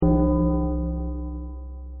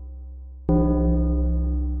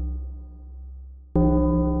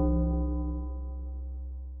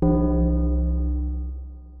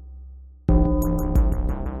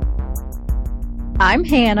I'm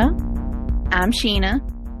Hannah. I'm Sheena.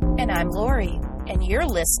 And I'm Lori. And you're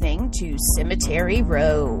listening to Cemetery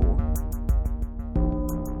Row.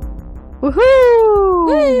 Woohoo!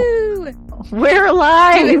 Woo! We're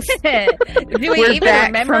alive! We're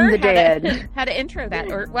back from the dead. How to intro that?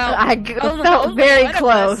 Or well, I felt very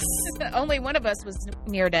close. Only one of us was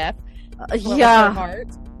near death. Yeah.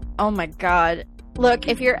 Oh my god. Look,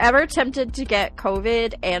 if you're ever tempted to get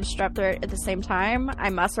COVID and strep throat at the same time, I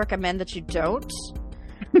must recommend that you don't.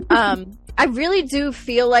 I really do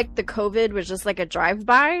feel like the COVID was just like a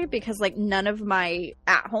drive-by because like none of my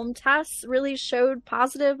at-home tests really showed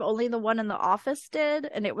positive. Only the one in the office did,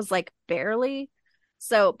 and it was like barely.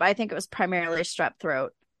 So, but I think it was primarily strep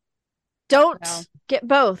throat. Don't get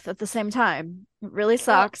both at the same time. It really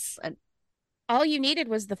sucks. And all you needed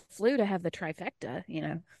was the flu to have the trifecta, you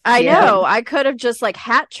know. I know. I could have just like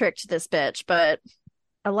hat tricked this bitch, but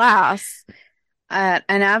alas. And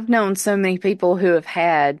I've known so many people who have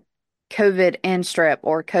had COVID and strep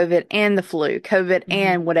or COVID and the flu, COVID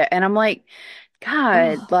and whatever. And I'm like,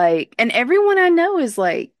 God, like, and everyone I know is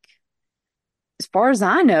like, as far as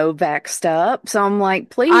I know, vaxxed up. So I'm like,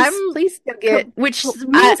 please go get, which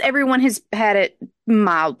means everyone has had it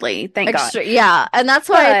mildly. Thank God. Yeah. And that's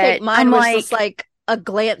why I think mine was just like a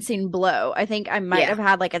glancing blow. I think I might have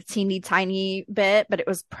had like a teeny tiny bit, but it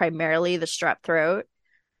was primarily the strep throat.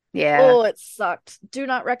 Yeah. Oh, it sucked. Do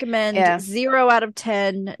not recommend. Yeah. 0 out of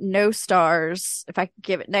 10. No stars. If I could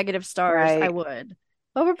give it negative stars, I would.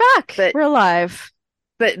 But we're back. We're alive.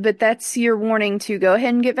 But that's your warning to go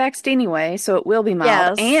ahead and get vaxxed anyway, so it will be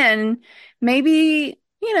mild. Yes. And maybe,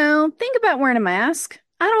 think about wearing a mask.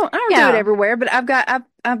 I don't do it everywhere, but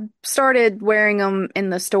I've started wearing them in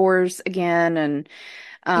the stores again, and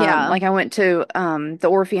like I went to the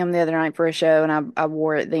Orpheum the other night for a show, and I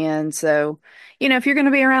wore it then. So, if you're going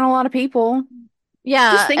to be around a lot of people,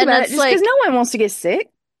 just think about it. Just because no one wants to get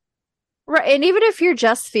sick. Right, and even if you're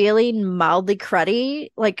just feeling mildly cruddy,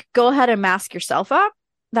 like go ahead and mask yourself up.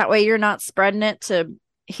 That way you're not spreading it to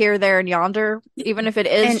here, there, and yonder. Even if it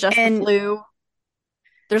is just the flu,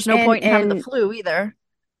 there's no point in having the flu either.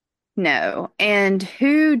 No, and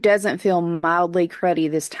who doesn't feel mildly cruddy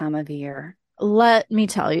this time of year? Let me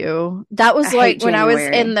tell you, that was like when I was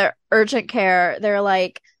in the urgent care. They're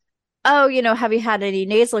like, oh, have you had any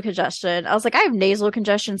nasal congestion? I was like, I have nasal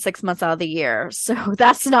congestion 6 months out of the year. So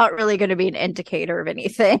that's not really going to be an indicator of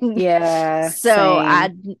anything. Yeah. So same.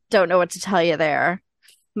 I don't know what to tell you there.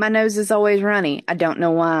 My nose is always runny. I don't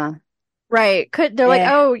know why. Right. They're like,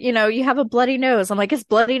 oh, you have a bloody nose. I'm like, it's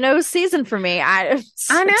bloody nose season for me. I know.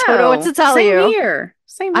 Don't know what to tell you.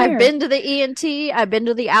 Same here. I've been to the ENT. I've been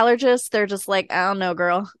to the allergist. They're just like, I don't know,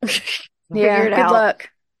 girl. Yeah, good luck.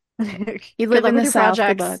 You live in the South,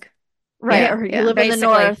 good luck. Right, or you live in the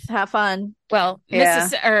North. Have fun. Well,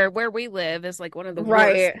 or where we live is like one of the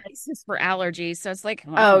worst places for allergies. So it's like,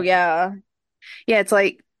 oh yeah, it's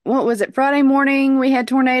like, what was it? Friday morning we had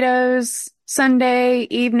tornadoes. Sunday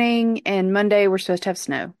evening and Monday we're supposed to have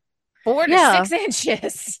snow. 4 to 6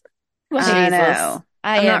 inches. I know.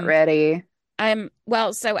 I'm not ready.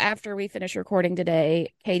 So after we finish recording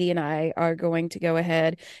today, Katie and I are going to go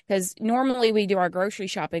ahead because normally we do our grocery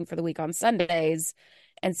shopping for the week on Sundays.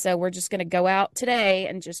 And so we're just going to go out today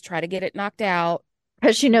and just try to get it knocked out.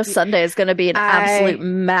 Because Sunday is going to be an absolute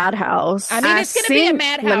madhouse. I mean, it's going to be a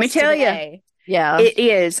madhouse. Let me tell you. Yeah. It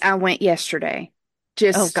is. I went yesterday.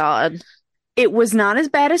 Oh, God. It was not as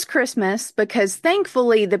bad as Christmas because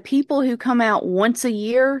thankfully the people who come out once a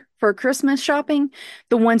year for Christmas shopping,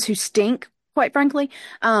 the ones who stink, quite frankly,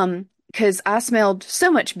 because I smelled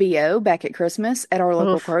so much BO back at Christmas at our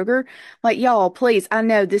local Kroger. Like, y'all, please, I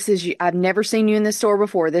know this is you. I've never seen you in this store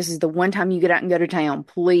before. This is the one time you get out and go to town.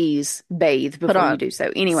 Please bathe before you do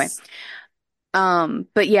so. Anyway,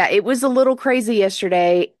 but yeah, it was a little crazy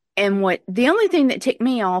yesterday. And the only thing that ticked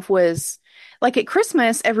me off was, like at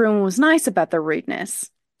Christmas, everyone was nice about their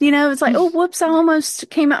rudeness. It's like, oh, whoops, I almost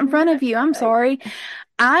came out in front of you. I'm sorry.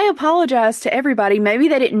 I apologize to everybody. Maybe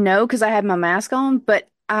they didn't know because I had my mask on, but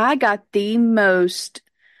I got the most,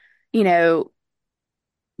 go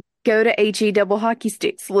to HE double hockey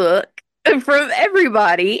sticks look from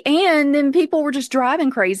everybody. And then people were just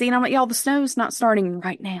driving crazy. And I'm like, y'all, the snow's not starting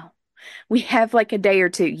right now. We have like a day or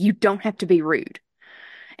two. You don't have to be rude.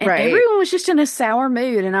 And everyone was just in a sour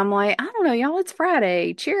mood. And I'm like, I don't know, y'all, it's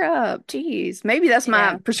Friday. Cheer up. Jeez. Maybe that's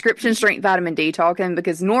my prescription strength vitamin D talking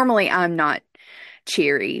because normally I'm not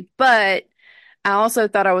cheery. But I also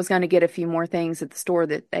thought I was going to get a few more things at the store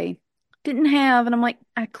that they didn't have. And I'm like,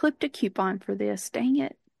 I clipped a coupon for this. Dang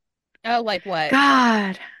it. Oh, like what?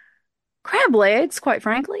 God. Crab legs, quite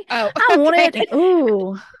frankly. Oh, I wanted.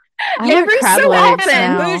 Ooh. Every so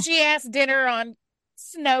often. Bougie ass dinner on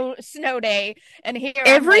snow day, and here I'm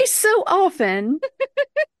Every like, so often,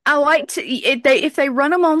 I like to if they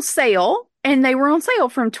run them on sale, and they were on sale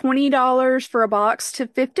from $20 for a box to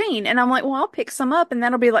 15, and I'm like, well, I'll pick some up, and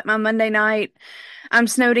that'll be like my Monday night. I'm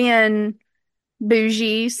snowed in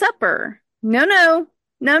bougie supper. No,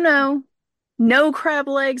 no crab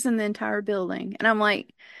legs in the entire building, and I'm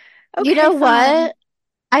like, You okay, know fine. what?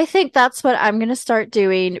 I think that's what I'm gonna start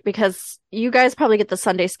doing because you guys probably get the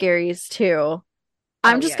Sunday scaries too. oh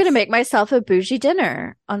I'm just gonna yes. make myself a bougie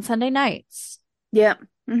dinner on Sunday nights. Yep.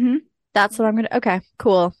 Mm-hmm. That's what I'm gonna. Okay,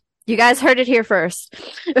 cool. You guys heard it here first.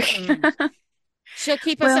 She'll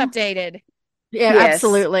keep us Well, updated. Yeah, yes.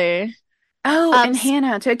 absolutely. Oh, and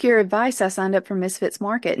Hannah, I took your advice. I signed up for Misfits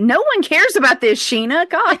Market. No one cares about this, Sheena.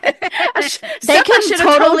 God, They stuff can I should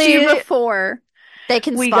have told you totally- before. They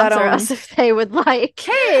can We got sponsor on. us if they would like.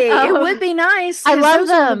 Hey, it would be nice. I 'cause love those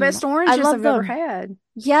are the them. best I oranges love I've ever them. had.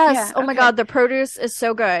 Yes. Yeah, Oh my okay. God, the produce is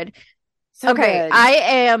so good. So Okay, good.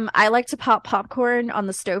 I like to pop popcorn on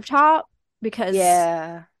the stovetop because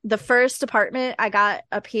Yeah. the first apartment I got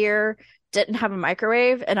up here didn't have a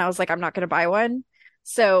microwave, and I was like, I'm not gonna buy one.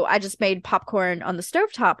 So I just made popcorn on the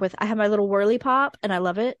stovetop I have my little whirly pop, and I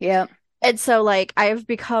love it. Yep. And so like I've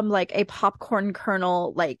become like a popcorn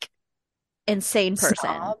kernel like insane person.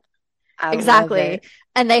 Snob. I Exactly. love it.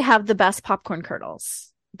 And they have the best popcorn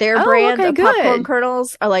kernels. Their Oh, brand okay, of popcorn good.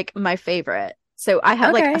 kernels are like my favorite. So I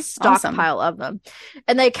have like Okay, a awesome. stockpile of them.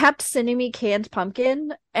 And they kept sending me canned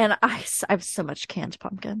pumpkin, and I have so much canned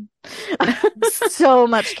pumpkin. So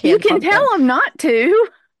much You canned can pumpkin. tell them not to.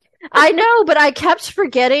 I know, but I kept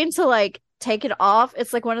forgetting to like take it off.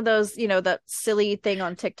 It's like one of those, that silly thing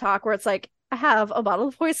on TikTok where it's like, I have a bottle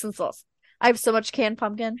of hoisin sauce. I have so much canned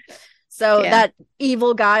pumpkin. So Yeah. that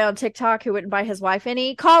evil guy on TikTok who wouldn't buy his wife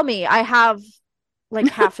any, call me. I have like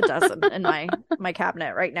half a dozen in my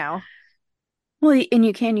cabinet right now. Well, and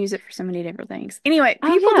you can use it for so many different things. Anyway,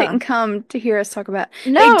 Oh, people yeah. didn't come to hear us talk about.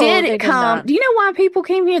 No, they they did did come. not. Do you know why people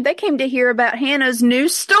came here? They came to hear about Hannah's new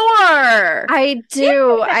store. I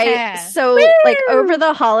do. Yeah. So Woo! like over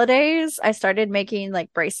the holidays, I started making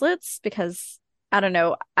like bracelets because I don't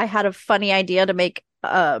know, I had a funny idea to make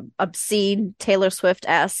obscene Taylor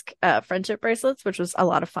Swift-esque friendship bracelets, which was a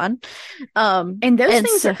lot of fun. And those and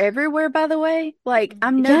things so- are everywhere, by the way. Like,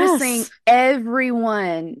 I'm Yes. noticing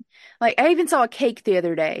everyone. Like, I even saw a cake the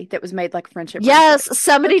other day that was made like a friendship Yes, bracelet.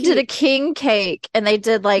 somebody So did a cute. king cake and they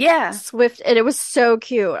did like Yeah. Swift, and it was so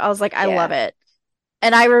cute. I was like, I Yeah. love it.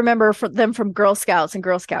 And I remember them from Girl Scouts and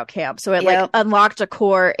Girl Scout camp. So it like Yep. unlocked a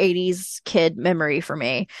core 80s kid memory for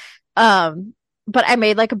me. But I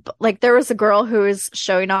made like there was a girl who was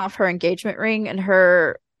showing off her engagement ring, and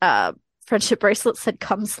her friendship bracelet said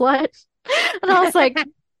 "cum slut," and I was like, "Baby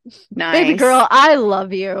Nice. girl, I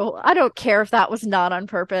love you. I don't care if that was not on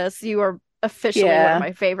purpose. You are officially one Yeah. of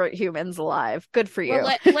my favorite humans alive. Good for you."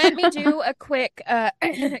 Well, let me do a quick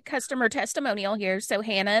customer testimonial here. So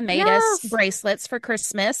Hannah made us Yes. bracelets for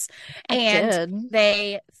Christmas, I and did.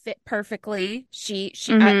 they fit perfectly. She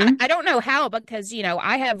Mhm. I don't know how, because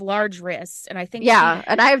I have large wrists, and I think Yeah,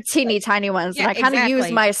 and I have teeny tiny ones, and Yeah, I kind of use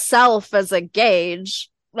exactly. myself as a gauge.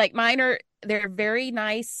 like mine they're very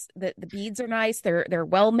nice. The beads are nice. They're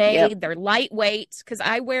well made. Yep. They're lightweight, because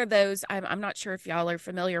I wear those. I'm not sure if y'all are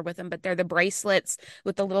familiar with them, but they're the bracelets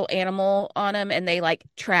with the little animal on them, and they like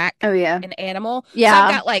track Oh, yeah. an animal. So Yeah.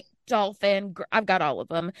 I've got like dolphin. I've got all of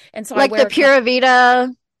them, and so I Like wear the Pura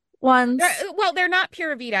Vida ones. They're not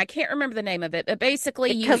Pura Vida. I can't remember the name of it, but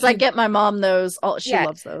basically, Because I get my mom those. She Yeah.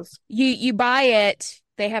 loves those. you buy it.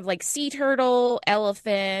 They have like sea turtle,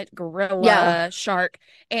 elephant, gorilla, Yeah. shark,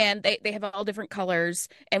 and they have all different colors.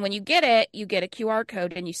 And when you get it, you get a QR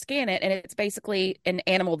code and you scan it, and it's basically an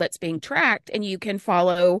animal that's being tracked, and you can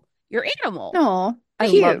follow your animal. No, I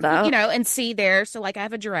cute. love that. And see there. So like I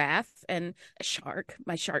have a giraffe and a shark.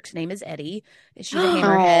 My shark's name is Eddie. She's a I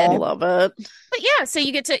hammerhead. love it. But yeah, so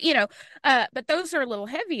you get to, but those are a little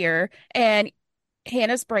heavier, and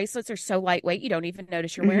Hannah's bracelets are so lightweight, you don't even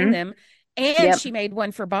notice you're wearing Mhm. them. And Yep. she made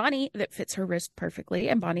one for Bonnie that fits her wrist perfectly,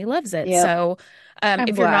 and Bonnie loves it. Yep. So, I'm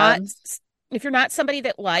if glad. you're not somebody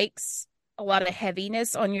that likes a lot of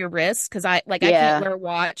heaviness on your wrists, because I Yeah. can't wear a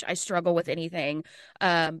watch. I struggle with anything.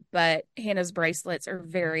 But Hannah's bracelets are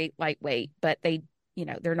very lightweight, but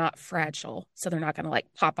they're not fragile, so they're not going to like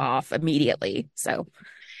pop off immediately. So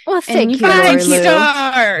Well, And you thank you, can Lori Lori Lou. Lou.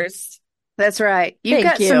 stars. That's right. You've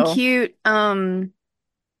Thank got some you. cute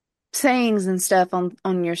sayings and stuff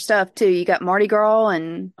on your stuff too. You got Mardi Gras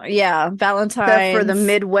and Yeah, stuff Valentine's. for the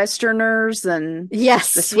Midwesterners and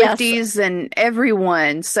Yes, the yes. Swifties and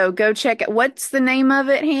everyone. So go check it. What's the name of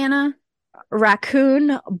it, Hannah?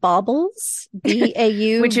 Raccoon Baubles.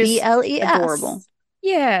 Which is Baubles. adorable.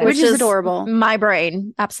 Yeah. Which which is is adorable. my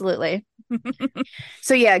brain. Absolutely.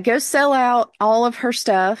 So yeah, go sell out all of her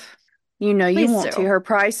stuff. You know you Please want to. do. Her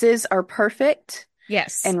prices are perfect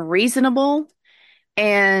Yes. and reasonable.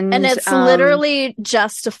 And And it's literally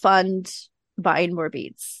just to fund buying more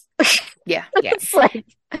beads. yeah, Yeah. It's like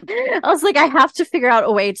I was like, I have to figure out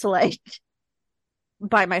a way to like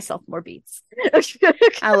buy myself more beads.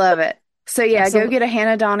 I love it. So yeah, go Absolutely. get a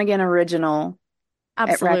Hannah Donegan original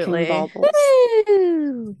at Raccoon Absolutely. Baubles.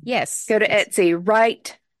 Woo! Yes. Go to Yes. Etsy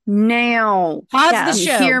right now. Pause Yeah. the You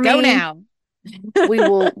show. hear Go me? now.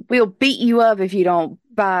 We'll beat you up if you don't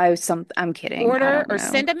buy something. I'm kidding. I Order don't or know.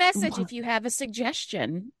 send a message if you have a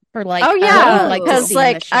suggestion for like Oh what yeah, you'd like to Oh, because see in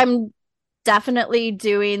the like show. I'm definitely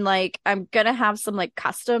doing like I'm gonna have some like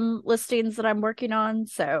custom listings that I'm working on.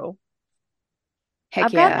 So heck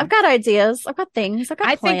I've yeah. got ideas. I've got things. I've got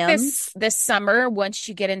I think plans. this summer, once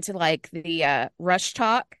you get into like the rush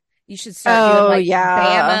talk, you should start doing Oh like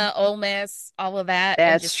yeah. Bama, Ole Miss, all of that,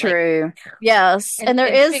 and That's just like true. Yes. And there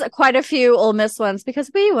and is quite a few Ole Miss ones because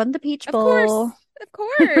we won the Peach of course, Bowl. of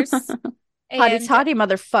course, Hotty and toddy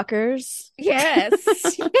motherfuckers. yes,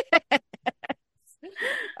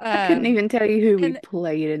 I couldn't um, even tell you who we and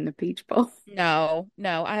played in the Peach Bowl. no,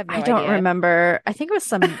 I have no I don't idea. remember. I think it was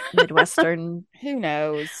some Midwestern. Who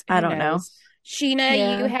knows? I Who don't know. knows? Sheena,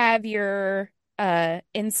 you Yeah. have your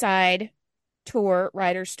inside tour,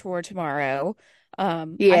 writer's tour tomorrow.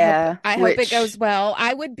 Yeah, I hope it which goes well.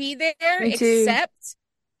 I would be there, me too.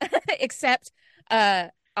 except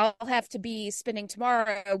I'll have to be spending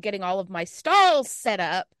tomorrow getting all of my stalls set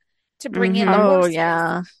up to bring in the Mhm. Oh horses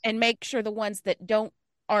yeah. and make sure the ones that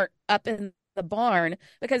aren't up in the barn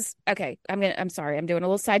because okay, I'm sorry, I'm doing a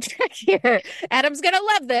little sidetrack here. Adam's gonna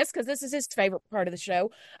love this because this is his favorite part of the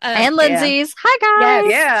show. And Yeah. Lindsay's. Hi Yes.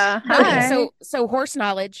 guys. Yeah. Okay, Hi. so horse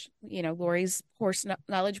knowledge, Lori's horse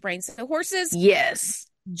knowledge brain. So horses Yes.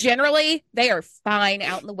 generally they are fine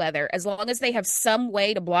out in the weather as long as they have some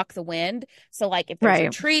way to block the wind. So like if there's a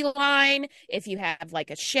Right. tree line, if you have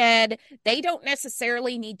like a shed, they don't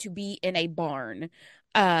necessarily need to be in a barn.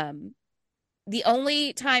 The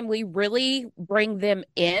only time we really bring them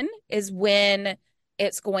in is when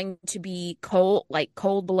it's going to be cold, like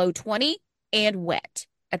cold below 20 and wet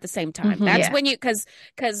at the same time. Mhm. That's Yeah. when because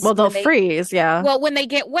Well, they'll when they freeze. Yeah. well, when they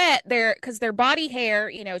get wet, because their body hair,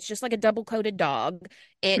 it's just like a double coated dog.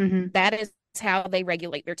 hmm That is how they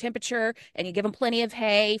regulate their temperature, and you give them plenty of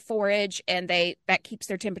hay, forage, and that keeps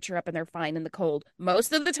their temperature up, and they're fine in the cold.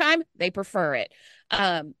 Most of the time, they prefer it.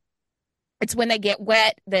 It's when they get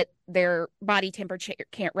wet that their body temperature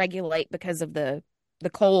can't regulate because of the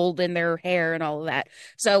cold in their hair and all of that.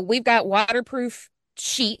 So we've got waterproof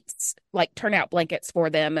sheets, like turnout blankets for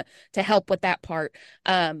them to help with that part.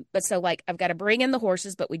 But so like I've got to bring in the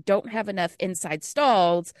horses, but we don't have enough inside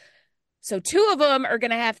stalls. So 2 of them are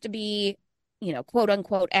going to have to be, quote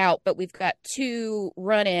unquote out, but we've got 2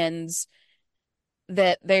 run-ins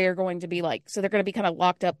that they're going to be like, so they're going to be kind of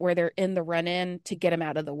locked up where they're in the run-in to get them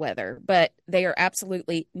out of the weather, but they are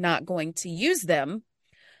absolutely not going to use them.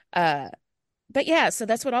 But yeah, so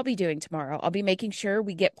that's what I'll be doing tomorrow. I'll be making sure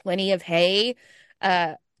we get plenty of hay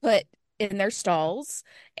put in their stalls,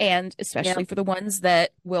 and especially for the ones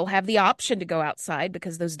that will have the option to go outside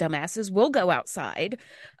because those dumbasses will go outside.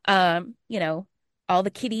 All the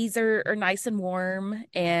kitties are nice and warm,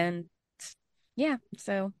 and yeah,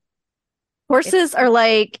 so Horses are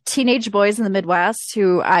like teenage boys in the Midwest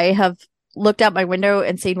who I have looked out my window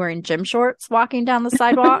and seen wearing gym shorts walking down the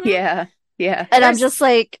sidewalk. Yeah. Yeah. And I'm just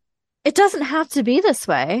like, it doesn't have to be this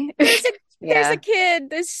way. there's Yeah. a kid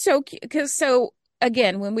that's so cute because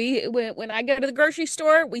again, when I go to the grocery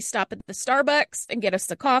store, we stop at the Starbucks and get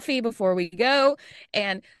us a coffee before we go.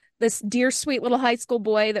 And this dear sweet little high school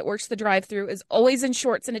boy that works the drive-through is always in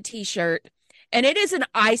shorts and a t-shirt. And it is an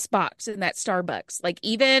ice box in that Starbucks. Like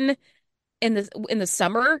even in the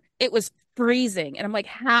summer, it was freezing. And I'm like,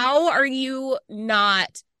 how are you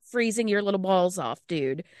not freezing your little balls off,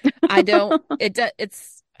 dude? I don't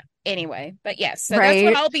it's anyway, but yes, so that's what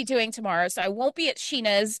Right. I'll be doing tomorrow. So I won't be at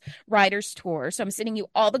Sheena's writer's tour. So I'm sending you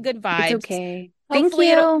all the good vibes. It's okay. Thank Hopefully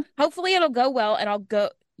you. it'll go well, and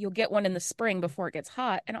you'll get one in the spring before it gets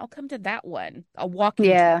hot, and I'll come to that one. I'll walk you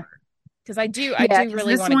Yeah. because I do Yeah, 'cause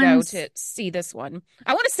really this want to go one's to see this one.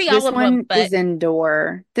 I want to see this all of one them, but is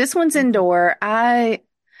indoor. This one's Mhm. indoor.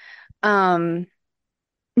 Um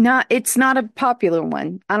it's not a popular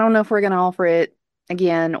one. I don't know if we're gonna offer it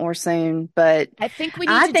again or soon, but I think we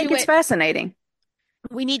need I to think do it's it. fascinating.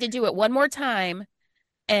 We need to do it one more time.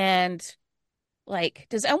 And like,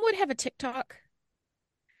 does Elmwood have a TikTok?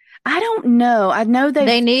 I don't know. I know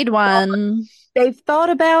They need one. they've thought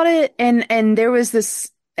about it, and there was this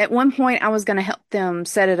at one point I was going to help them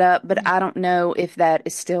set it up, but I don't know if that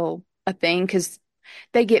is still a thing because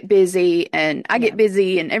they get busy and I Yeah. get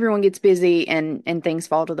busy and everyone gets busy and things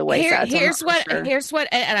fall to the wayside. So I'm not really sure. Here's what,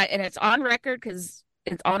 and it's on record because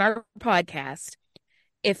it's on our podcast.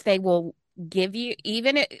 If they will give you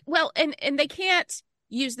and they can't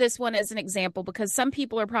use this one as an example because some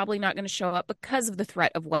people are probably not going to show up because of the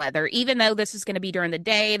threat of weather, even though this is going to be during the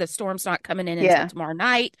day, the storm's not coming in until tomorrow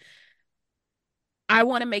night. I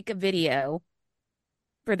want to make a video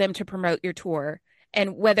for them to promote your tour.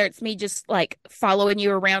 And whether it's me just like following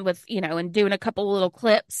you around with, and doing a couple little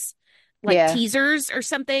clips, like teasers or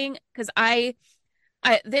something. Because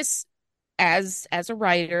this as a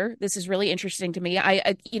writer, this is really interesting to me.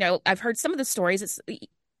 I've heard some of the stories. It's,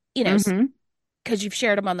 because you've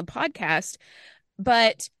shared them on the podcast,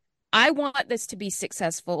 but I want this to be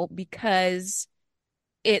successful because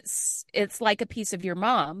it's like a piece of your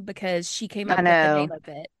mom because she came up with the name of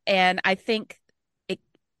it. And I think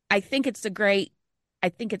it's great.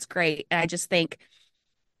 And I just think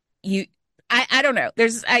I don't know.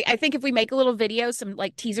 I think if we make a little video, some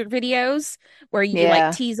like teaser videos where you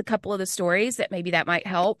like tease a couple of the stories, that maybe that might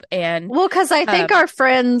help. And well, because I think our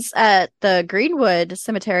friends at the Greenwood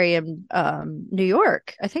Cemetery in New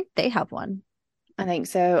York, I think they have one. I think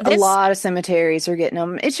so. A lot of cemeteries are getting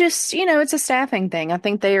them. It's just, it's a staffing thing. I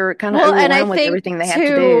think they are kind of overwhelmed with everything they have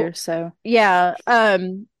to do. So yeah.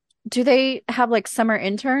 Do they have like summer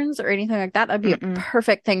interns or anything like that? That'd be a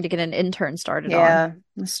perfect thing to get an intern started on. Yeah,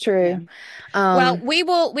 that's true. Yeah. Well, we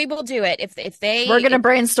will do it if we're going to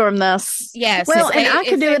brainstorm this. Yes. Well, and I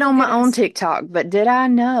could do it on my own TikTok, but did I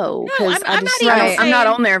know? No, I'm not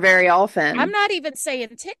on there very often. I'm not even saying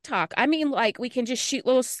TikTok. I mean, like we can just shoot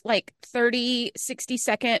little like 30,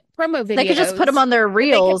 60-second promo videos. They could just put them on their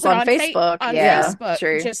reels on Facebook. Facebook.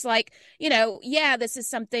 True. Just like, this is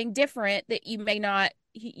something different that you may not.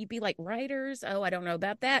 You'd be like, writers? Oh, I don't know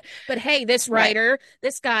about that. But hey, this writer,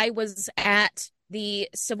 this guy was at the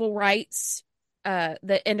civil rights,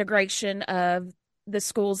 the integration of the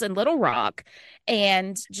schools in Little Rock,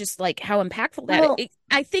 and just like how impactful that is.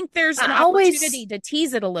 I think there's an opportunity to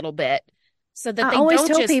tease it a little bit so that they don't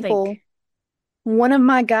tell people. Think. One of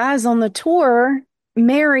my guys on the tour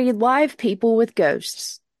married live people with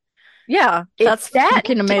ghosts. Yeah, that's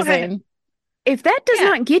fucking amazing. If that does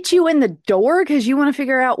not get you in the door because you want to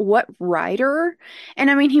figure out what writer,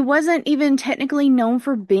 and I mean, he wasn't even technically known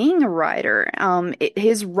for being a writer.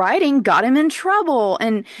 His writing got him in trouble.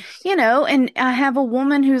 And, and I have a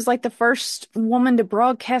woman who's like the first woman to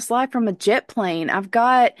broadcast live from a jet plane. I've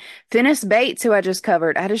got Finis Bates, who I just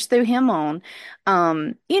covered. I just threw him on.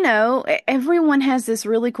 Everyone has this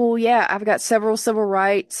really cool, I've got several civil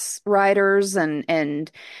rights writers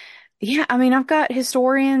and yeah, I mean, I've got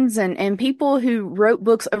historians and people who wrote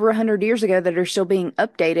books over 100 years ago that are still being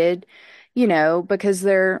updated, because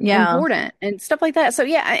they're important and stuff like that. So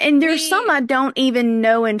yeah, and there's some I don't even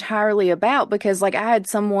know entirely about because like I had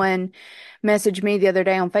someone message me the other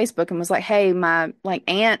day on Facebook and was like, "Hey, my like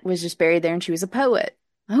aunt was just buried there and she was a poet."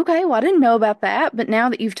 Okay, well, I didn't know about that, but now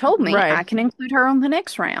that you've told me, I can include her on the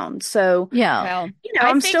next round. So yeah, well,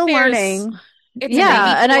 I'm still learning. It's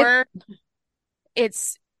a baby tour.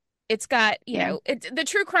 It's got, the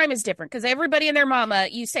true crime is different because everybody and their mama,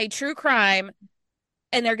 you say true crime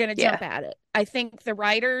and they're going to jump at it. I think the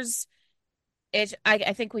writers,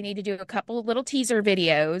 I think we need to do a couple of little teaser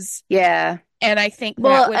videos. Yeah. And I think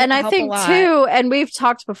I think too, and we've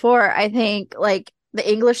talked before, I think like the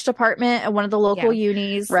English department at one of the local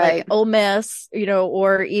unis, like Ole Miss,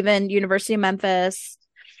 or even University of Memphis,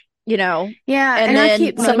 and then I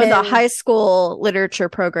keep some of the high school literature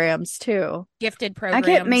programs too. Gifted programs. I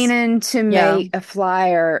kept meaning to make a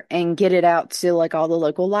flyer and get it out to like all the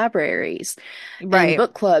local libraries, and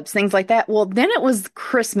book clubs, things like that. Well, then it was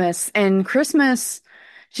Christmas, and Christmas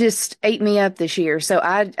just ate me up this year. So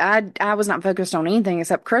I was not focused on anything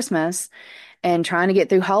except Christmas and trying to get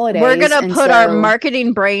through holidays. We're going to put our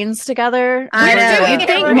marketing brains together. I know. You'd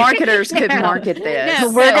think marketers could market this.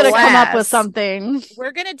 No, we're going to come up with something.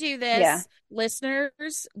 We're going to do this. Yeah.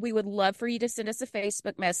 Listeners, we would love for you to send us a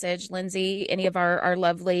Facebook message. Lindsay, any of our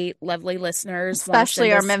lovely, lovely listeners.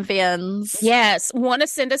 Especially our Memphians. Yes. Want to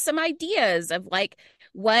send us some ideas of like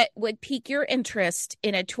what would pique your interest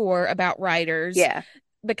in a tour about writers. Yeah.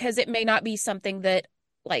 Because it may not be something that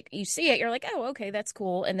like you see it, you're like, oh, okay, that's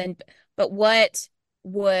cool. And then, but what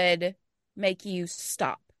would make you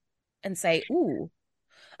stop and say, ooh,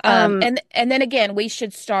 and then again, we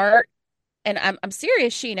should start. And I'm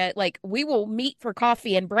serious, Sheena, like we will meet for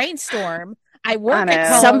coffee and brainstorm I work I at know.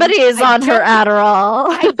 home. Somebody is I on her don't-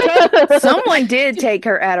 Adderall. Someone did take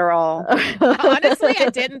her Adderall. Honestly, I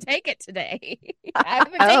didn't take it today. I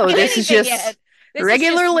haven't Oh, taken this is anything just yet. This is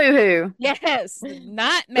regular just- Luhu. Yes,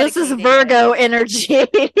 not This is medicated. Virgo energy.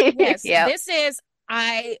 Yes, Yep. this is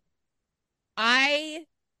I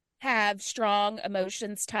have strong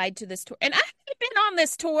emotions tied to this tour. And I haven't been on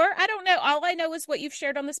this tour. I don't know. All I know is what you've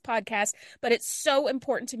shared on this podcast, but it's so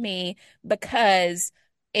important to me because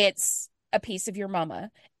it's a piece of your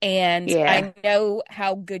mama. And Yeah. I know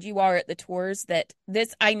how good you are at the tours that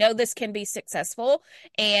I know this can be successful.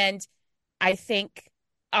 And I think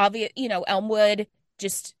Elmwood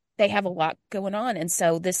they have a lot going on. And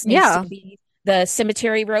so this needs Yeah. to be the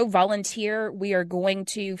Cemetery Row volunteer. We are going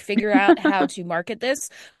to figure out how to market this.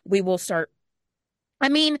 We will start. I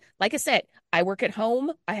mean, like I said, I work at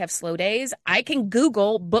home. I have slow days. I can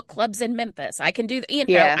Google book clubs in Memphis. I can do,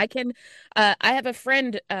 Yeah. I can, I have a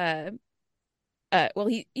friend, I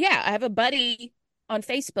have a buddy on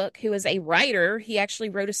Facebook who is a writer. He actually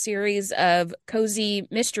wrote a series of cozy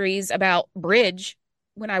mysteries about bridge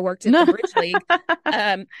when I worked at the Bridge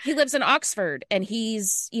League. He lives in Oxford and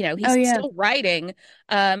he's still writing.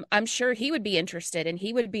 I'm sure he would be interested and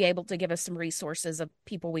he would be able to give us some resources of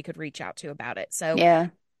people we could reach out to about it. So Yeah.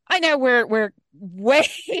 I know we're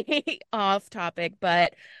way off topic,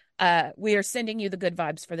 but we are sending you the good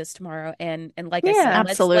vibes for this tomorrow. And like I said,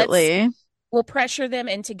 Absolutely. we'll pressure them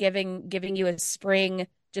into giving you a spring.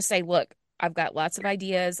 Just say, look, I've got lots of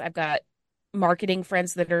ideas. I've got marketing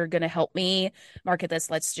friends that are going to help me market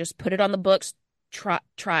this. Let's just put it on the books.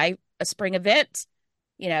 Try a spring event,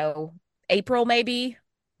 April maybe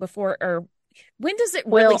before, or when does it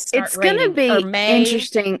really start it's going to raining? be Or May?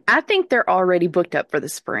 interesting. I think they're already booked up for the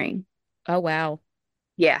spring. Oh, wow.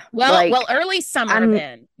 Yeah. Well, early summer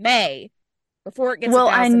then, May, before it gets Well,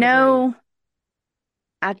 1,000 I know. degrees.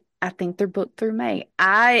 I think they're booked through May.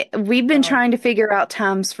 We've been trying to figure out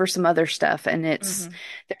times for some other stuff, and they're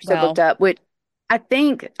still booked up. Which I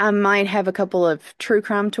think I might have a couple of true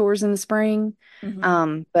crime tours in the spring,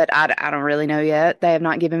 but I don't really know yet. They have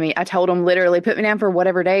not given me. I told them literally put me down for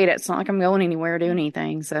whatever date. It's not like I'm going anywhere or doing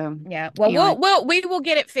anything. So yeah, well, anyway. we will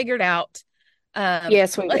get it figured out.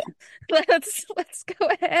 Yes, we will. Let's go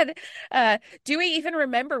ahead. Do we even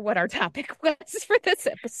remember what our topic was for this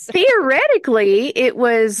episode? Theoretically, it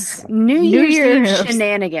was New Year's Eve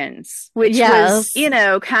shenanigans, which was,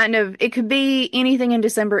 kind of, it could be anything in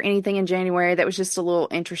December, anything in January that was just a little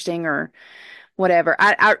interesting or whatever.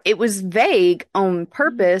 It was vague on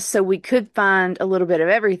purpose so we could find a little bit of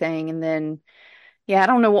everything, and then I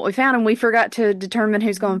don't know what we found, and we forgot to determine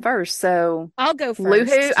who's going first. So I'll go first.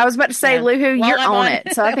 Luhu, I was about to say, Luhu, you're on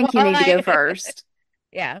it. So I think you need to go first.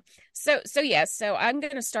 Yeah. So I'm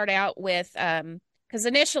going to start out with, because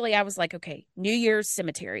initially I was like, okay, New Year's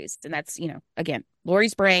cemeteries. And that's, again,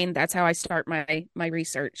 Lori's brain. That's how I start my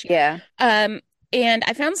research. Yeah. And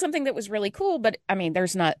I found something that was really cool, but I mean,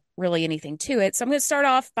 there's not really anything to it. So I'm going to start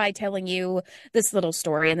off by telling you this little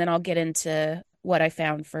story, and then I'll get into what I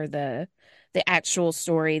found for the actual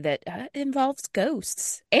story that involves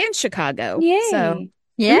ghosts and Chicago. Yay. So,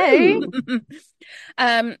 yay.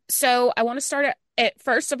 So I want to start at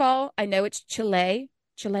first of all, I know it's Chile.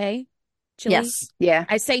 Yes. Yeah.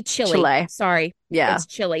 I say Chile. Sorry. Yeah. It's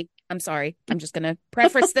Chile. I'm sorry. I'm just going to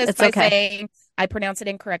preface this by saying I pronounce it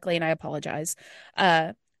incorrectly and I apologize.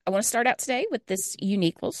 I want to start out today with this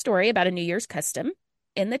unique little story about a New Year's custom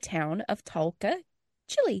in the town of Talca,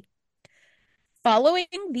 Chile. Following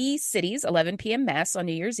the city's 11 p.m. mass on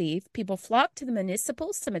New Year's Eve, people flock to the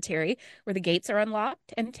municipal cemetery where the gates are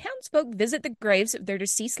unlocked and townsfolk visit the graves of their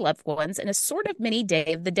deceased loved ones in a sort of mini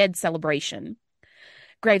Day of the Dead celebration.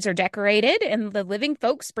 Graves are decorated and the living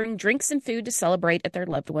folks bring drinks and food to celebrate at their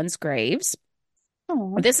loved ones' graves.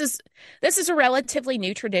 Oh. This is a relatively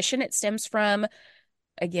new tradition. It stems from,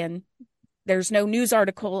 again, there's no news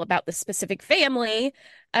article about the specific family,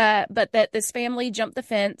 but that this family jumped the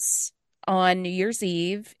fence on New Year's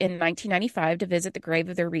Eve in 1995 to visit the grave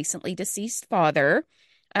of their recently deceased father,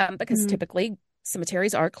 because typically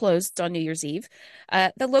cemeteries are closed on New Year's Eve.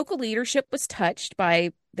 The local leadership was touched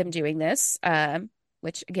by them doing this,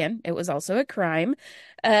 which, again, it was also a crime.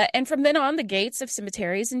 And from then on, the gates of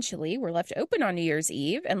cemeteries in Chile were left open on New Year's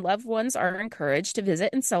Eve, and loved ones are encouraged to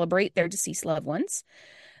visit and celebrate their deceased loved ones.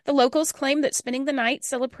 The locals claim that spending the night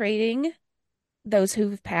celebrating those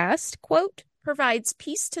who've passed, quote, provides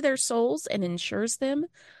peace to their souls and ensures them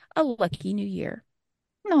a lucky new year.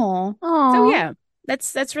 No. So yeah,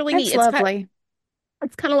 that's really neat. It's lovely.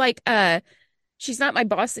 It's kind of like she's not my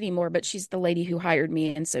boss anymore, but she's the lady who hired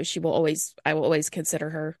me, and so I will always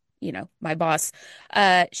consider her, my boss.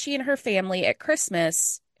 She and her family at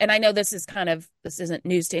Christmas and I know this isn't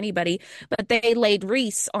news to anybody, but they laid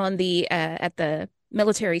wreaths on the at the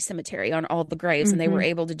military cemetery on all the graves, and they were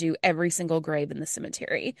able to do every single grave in the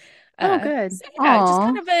cemetery. Oh, good. So yeah, just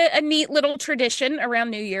kind of a neat little tradition around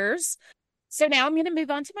New Year's. So now I'm going to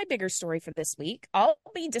move on to my bigger story for this week. I'll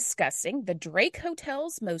be discussing the Drake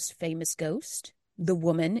Hotel's most famous ghost, the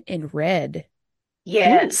woman in red.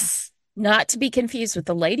 Yes. Not to be confused with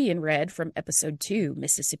the lady in red from episode 2,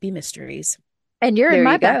 Mississippi Mysteries. And you're in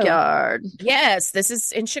my backyard. Yes, this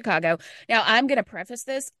is in Chicago. Now, I'm going to preface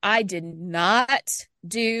this. I did not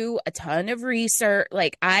do a ton of research.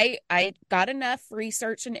 Like, I got enough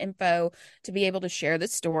research and info to be able to share the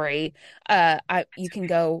story. You can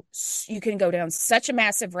go down such a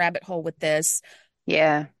massive rabbit hole with this.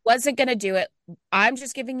 Yeah. Wasn't going to do it. I'm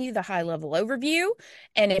just giving you the high level overview.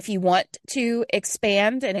 And if you want to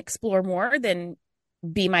expand and explore more, then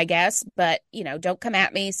be my guest, but don't come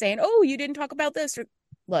at me saying, "Oh, you didn't talk about this."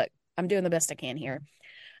 Look, I'm doing the best I can here.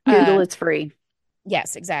 Google, it's free.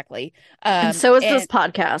 Yes, exactly. And so is this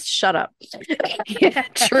podcast. Shut up. Yeah,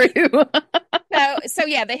 true. So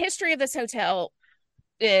yeah, the history of this hotel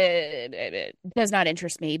does not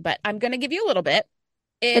interest me, but I'm going to give you a little bit.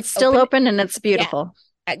 It's still open and it's beautiful. Yeah.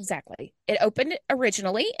 Exactly. It opened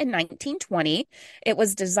originally in 1920. It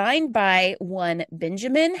was designed by one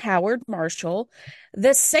Benjamin Howard Marshall,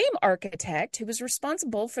 the same architect who was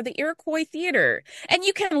responsible for the Iroquois Theater. And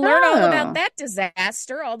you can learn all about that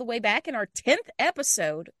disaster all the way back in our 10th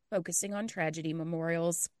episode, focusing on tragedy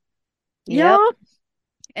memorials. Yep.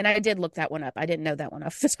 And I did look that one up. I didn't know that one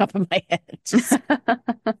off the top of my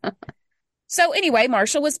head. So anyway,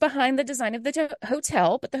 Marshall was behind the design of the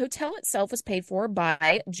hotel, but the hotel itself was paid for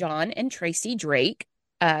by John and Tracy Drake,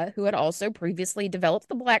 who had also previously developed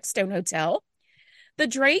the Blackstone Hotel. The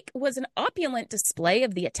Drake was an opulent display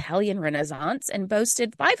of the Italian Renaissance and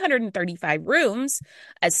boasted 535 rooms,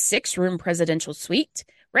 a 6-room presidential suite,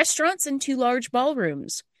 restaurants, and 2 large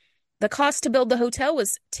ballrooms. The cost to build the hotel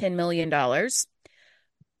was $10 million,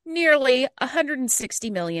 nearly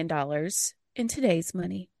 $160 million in today's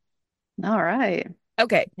money. All right.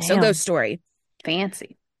 Okay, Damn. So ghost story.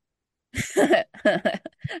 Fancy. I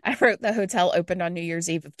wrote the hotel opened on New Year's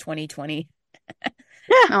Eve of 2020.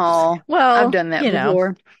 Oh, well, I've done that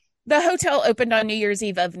before. The hotel opened on New Year's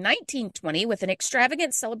Eve of 1920 with an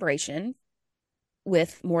extravagant celebration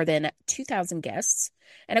with more than 2,000 guests.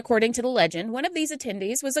 And according to the legend, one of these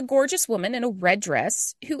attendees was a gorgeous woman in a red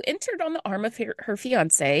dress who entered on the arm of her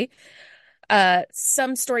fiancé.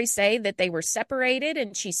 Some stories say that they were separated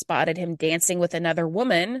and she spotted him dancing with another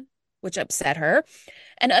woman, which upset her.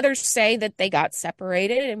 And others say that they got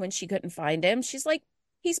separated, and when she couldn't find him, she's like,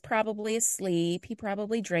 he's probably asleep. He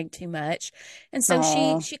probably drank too much. And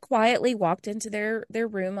so she quietly walked into their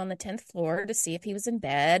room on the 10th floor to see if he was in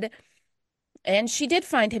bed. And she did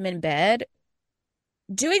find him in bed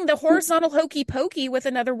doing the horizontal hokey pokey with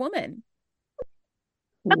another woman.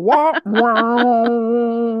 I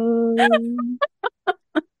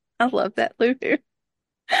love that, Lulu.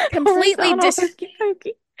 Completely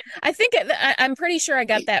I think I'm pretty sure I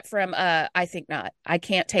got that from I Think Not. I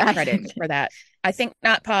can't take credit for that. I Think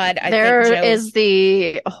Not pod. There is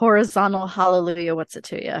the horizontal hallelujah. What's it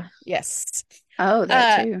to you? Yes. Oh,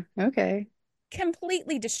 that too. Okay.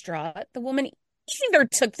 Completely distraught, the woman either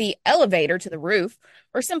took the elevator to the roof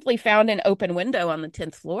or simply found an open window on the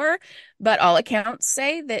 10th floor. But all accounts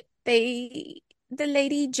say that the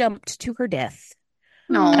lady jumped to her death.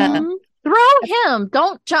 No. Throw him.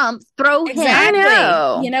 Don't jump. Throw him.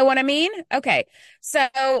 Exactly. You know what I mean? Okay. So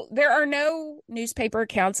there are no newspaper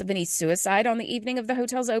accounts of any suicide on the evening of the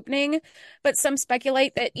hotel's opening, but some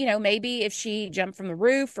speculate that, maybe if she jumped from the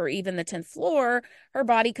roof or even the 10th floor, her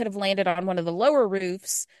body could have landed on one of the lower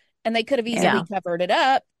roofs and they could have easily covered it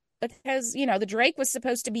up because, the Drake was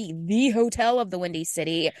supposed to be the hotel of the Windy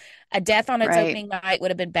City. A death on its opening night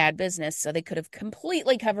would have been bad business, so they could have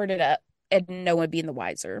completely covered it up and no one would be the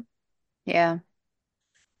wiser. Yeah.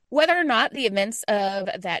 Whether or not the events of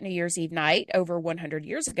that New Year's Eve night over 100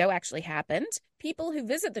 years ago actually happened, people who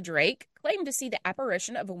visit the Drake claim to see the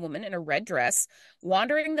apparition of a woman in a red dress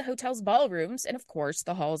wandering the hotel's ballrooms and, of course,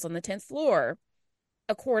 the halls on the 10th floor.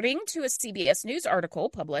 According to a CBS News article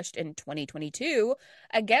published in 2022,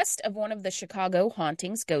 a guest of one of the Chicago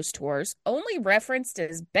Hauntings ghost tours, only referenced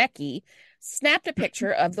as Becky, snapped a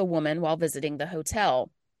picture of the woman while visiting the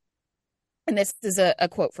hotel. And this is a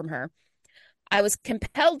quote from her. "I was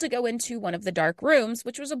compelled to go into one of the dark rooms,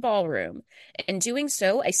 which was a ballroom. In doing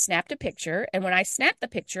so, I snapped a picture, and when I snapped the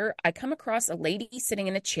picture, I come across a lady sitting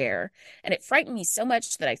in a chair, and it frightened me so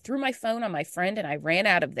much that I threw my phone on my friend and I ran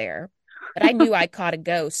out of there. But I knew I caught a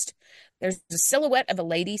ghost. There's a silhouette of a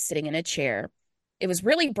lady sitting in a chair. It was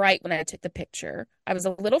really bright when I took the picture. I was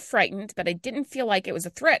a little frightened, but I didn't feel like it was a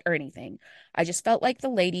threat or anything. I just felt like the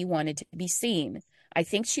lady wanted to be seen. I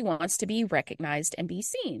think she wants to be recognized and be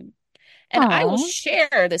seen. And I will Aw.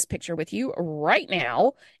 share this picture with you right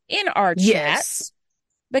now in our chat Yes.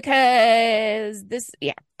 because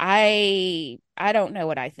I don't know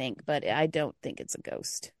what I think, but I don't think it's a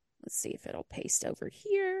ghost. Let's see if it'll paste over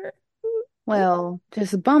here. Well,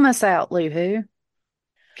 just bum us out, Lou-Hoo.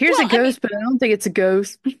 Here's a Well, I mean, ghost, but I don't think it's a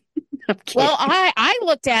ghost. I'm well, kidding. I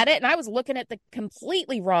looked at it and I was looking at the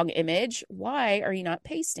completely wrong image. Why are you not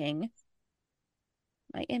pasting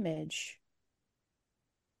my image?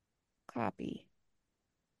 Copy,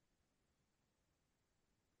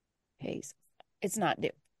 paste. It's not new.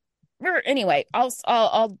 Anyway,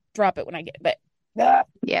 I'll drop it when I get. But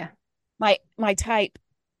Yeah. my type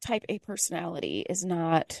A personality is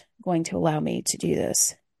not going to allow me to do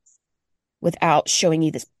this without showing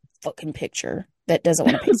you this fucking picture that doesn't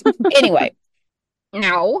want to paste. Anyway,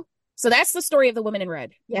 no. So that's the story of the woman in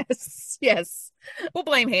red. Yes, yes. We'll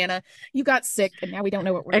blame Hannah. You got sick, and now we don't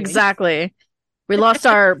know what we're doing. Exactly. We lost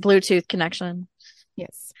our Bluetooth connection.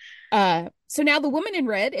 Yes. So now the woman in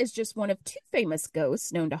red is just one of two famous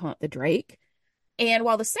ghosts known to haunt the Drake. And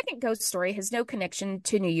while the second ghost story has no connection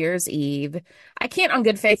to New Year's Eve, I can't on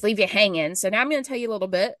good faith leave you hanging. So now I'm going to tell you a little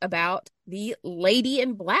bit about the Lady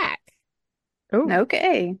in Black. Oh,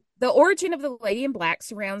 Okay. The origin of the Lady in Black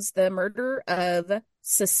surrounds the murder of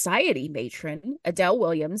society matron Adele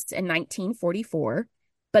Williams in 1944,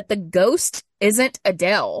 but the ghost isn't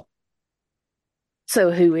Adele.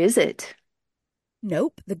 So who is it?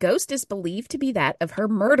 Nope, the ghost is believed to be that of her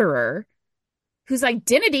murderer, whose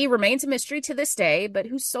identity remains a mystery to this day, but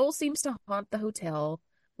whose soul seems to haunt the hotel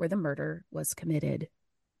where the murder was committed.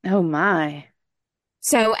 Oh my.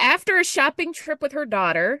 So after a shopping trip with her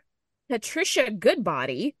daughter, Patricia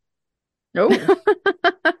Goodbody, oh,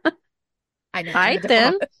 I know. Right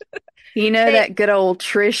then. You know They- that good old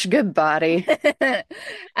Trish Goodbody. the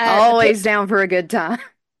Always down for a good time.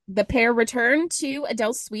 The pair returned to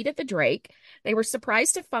Adele's suite at the Drake. They were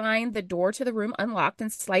surprised to find the door to the room unlocked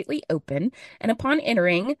and slightly open. And upon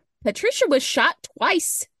entering, Patricia was shot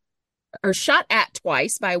at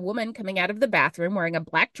twice by a woman coming out of the bathroom wearing a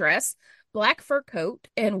black dress, black fur coat,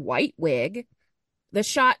 and white wig. The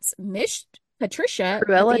shots missed Patricia.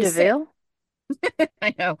 Cruella DeVille?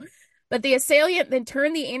 I know. But the assailant then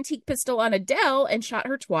turned the antique pistol on Adele and shot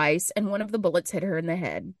her twice, and one of the bullets hit her in the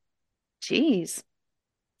head. Jeez.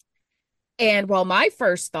 And while my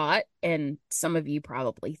first thought, and some of you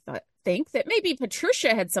probably think that maybe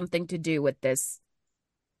Patricia had something to do with this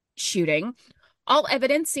shooting, all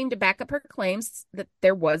evidence seemed to back up her claims that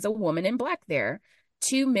there was a woman in black there.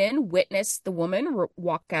 Two men witnessed the woman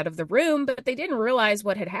walk out of the room, but they didn't realize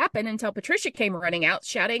what had happened until Patricia came running out,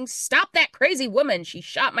 shouting, "Stop that crazy woman! She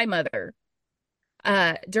shot my mother."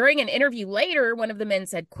 During an interview later, one of the men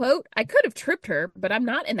said, quote, "I could have tripped her, but I'm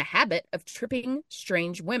not in the habit of tripping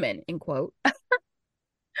strange women," end quote.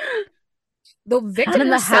 The victim Not in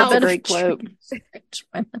the herself, habit of Great quote.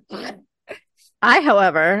 I,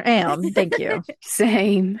 however, am. Thank you.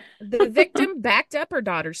 Same. the victim backed up her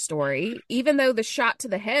daughter's story. Even though the shot to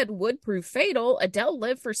the head would prove fatal, Adele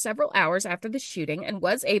lived for several hours after the shooting and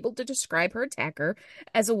was able to describe her attacker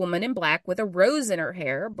as a woman in black with a rose in her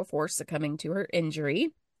hair before succumbing to her injury.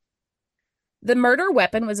 The murder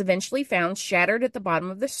weapon was eventually found shattered at the bottom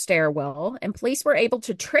of the stairwell, and police were able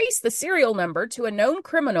to trace the serial number to a known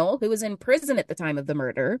criminal who was in prison at the time of the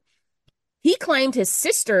murder. He claimed his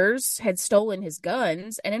sisters had stolen his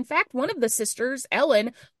guns, and in fact, one of the sisters,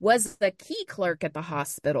 Ellen, was the key clerk at the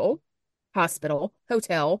hotel, and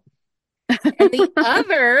the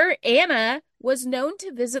other, Anna, was known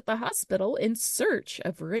to visit the hospital in search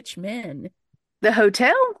of rich men. The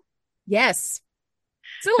hotel? Yes.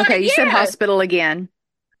 So, Okay, you said yeah, hospital again.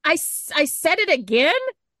 I said it again.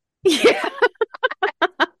 Yeah.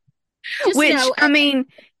 Just Which, know, I mean,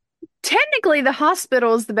 technically the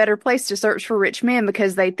hospital is the better place to search for rich men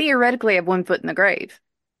because they theoretically have one foot in the grave.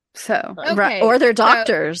 So, Okay, Right. Or they're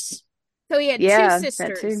doctors. So he had Yeah, two that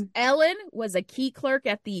sisters. too. Ellen was a key clerk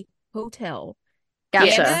at the hotel.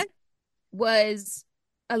 Gotcha. Anna was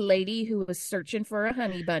a lady who was searching for a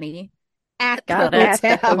honey bunny at Got the it. at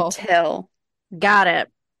the hotel. hotel. Got it.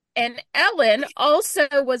 And Ellen also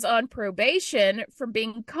was on probation from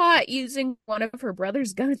being caught using one of her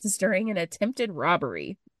brother's guns during an attempted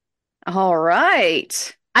robbery. All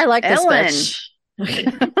right. I like this Ellen.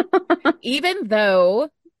 bitch. Even though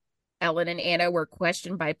Ellen and Anna were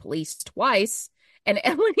questioned by police twice, and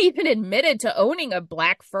Ellen even admitted to owning a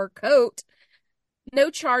black fur coat, no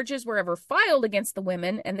charges were ever filed against the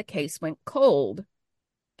women, and the case went cold.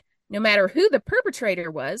 No matter who the perpetrator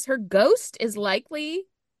was, her ghost is likely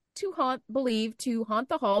believed to haunt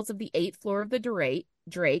the halls of the 8th floor of the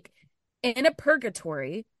Drake in a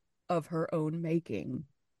purgatory of her own making.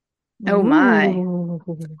 Oh my.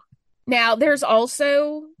 Now, there's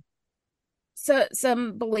also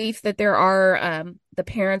some belief that there are the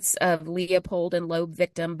parents of Leopold and Loeb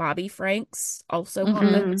victim Bobby Franks also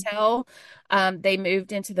haunt the hotel. They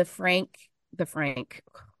moved into the Frank.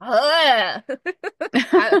 I've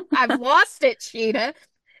lost it, Sheena.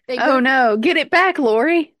 Oh no, get it back,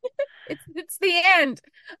 Lori. It's the end.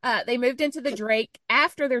 They moved into the Drake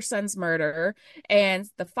after their son's murder, and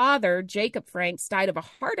the father, Jacob Franks, died of a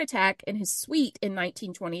heart attack in his suite in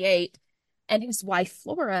 1928, and his wife,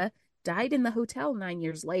 Flora, died in the hotel 9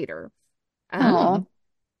 years later. So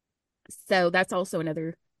that's also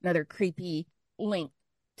another creepy link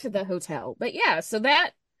to the hotel. But yeah, so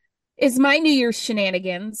that is my New Year's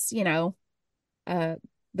shenanigans, the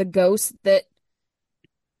ghost that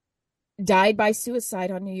died by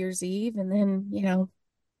suicide on New Year's Eve, and then,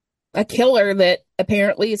 a killer that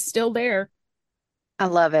apparently is still there. I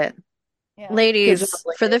love it. Yeah. Ladies,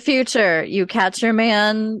 for the future, you catch your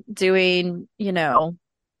man doing,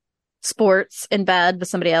 sports in bed with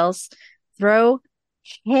somebody else, throw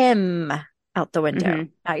him out the window.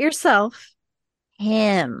 Not yourself,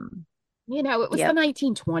 him. It was the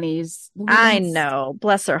 1920s. I know.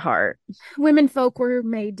 Bless her heart. Women folk were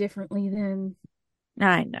made differently then.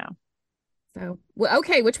 I know. So,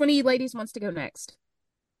 okay, which one of you ladies wants to go next?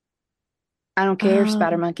 I don't care,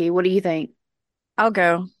 Spider Monkey. What do you think? I'll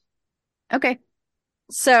go. Okay.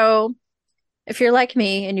 So, if you're like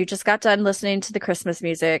me and you just got done listening to the Christmas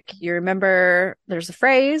music, you remember there's a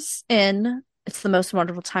phrase in It's the Most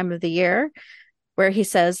Wonderful Time of the Year where he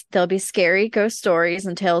says, there'll be scary ghost stories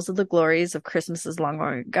and tales of the glories of Christmases long,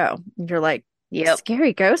 long ago. And you're like, yep.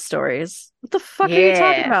 Scary ghost stories? What the fuck are you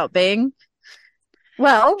talking about, Bing?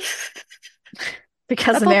 Well,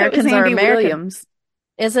 because Americans are Americans.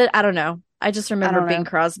 Is it? I don't know. I just remember Bing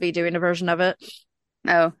Crosby doing a version of it.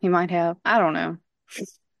 Oh, he might have. I don't know.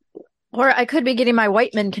 Or I could be getting my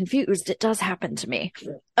white men confused. It does happen to me.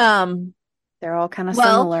 They're all kind of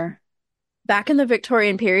similar. Back in the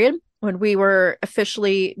Victorian period, when we were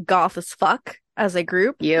officially goth as fuck as a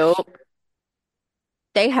group,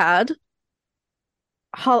 they had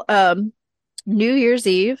New Year's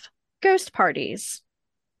Eve ghost parties.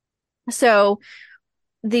 So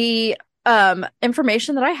the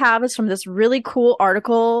information that I have is from this really cool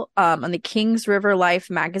article on the Kings River Life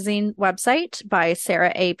magazine website by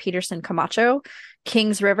Sarah A. Peterson Camacho.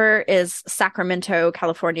 Kings River is Sacramento,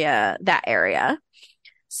 California, that area.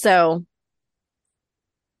 So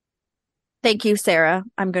thank you, Sarah.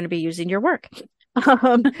 I'm going to be using your work.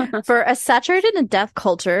 For as saturated in death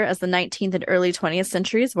culture as the 19th and early 20th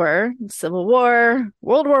centuries were, Civil War,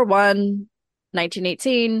 World War I,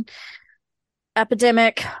 1918,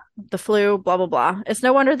 epidemic, the flu, blah, blah, blah. It's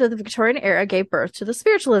no wonder that the Victorian era gave birth to the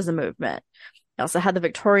spiritualism movement. It also had the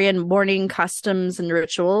Victorian mourning customs and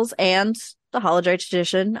rituals and the holiday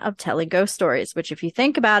tradition of telling ghost stories, which if you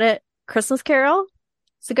think about it, Christmas Carol,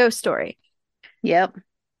 it's a ghost story. Yep.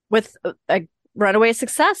 With a runaway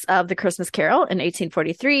success of The Christmas Carol in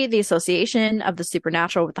 1843, the association of the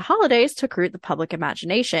supernatural with the holidays took root in the public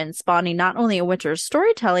imagination, spawning not only a winter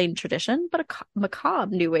storytelling tradition, but a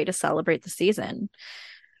macabre new way to celebrate the season.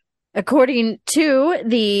 According to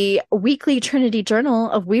the Weekly Trinity Journal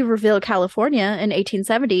of Weaverville, California in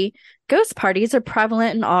 1870, ghost parties are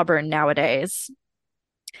prevalent in Auburn nowadays.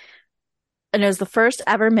 And it was the first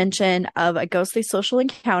ever mention of a ghostly social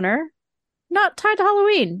encounter not tied to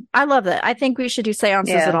Halloween. I love that. I think we should do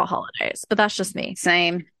seances at all holidays, but that's just me.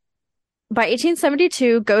 Same. By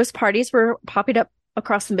 1872, ghost parties were popping up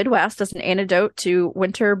across the Midwest as an antidote to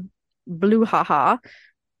winter brouhaha.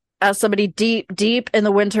 As somebody deep in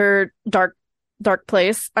the winter dark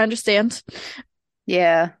place, I understand.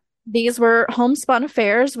 Yeah. These were homespun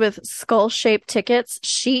affairs with skull-shaped tickets,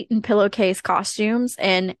 sheet and pillowcase costumes,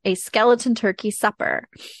 and a skeleton turkey supper.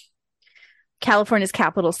 California's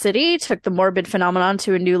capital city took the morbid phenomenon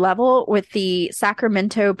to a new level with the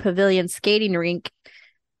Sacramento Pavilion Skating Rink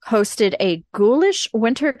hosted a ghoulish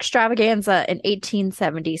winter extravaganza in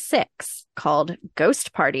 1876 called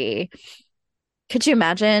Ghost Party. Could you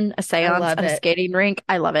imagine a seance at a skating rink?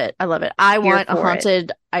 I love it. I love it. I want a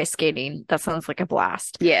haunted ice skating. That sounds like a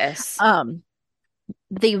blast. Yes.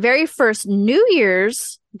 The very first New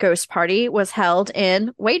Year's ghost party was held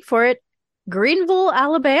in, wait for it, Greenville,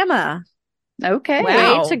 Alabama. Okay.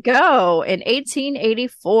 Wow. Way to go in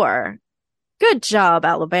 1884. Good job,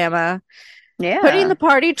 Alabama. Yeah. Putting the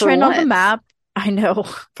party trend on the map. I know,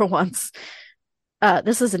 for once.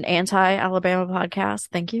 This is an anti-Alabama podcast.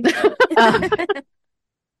 Thank you.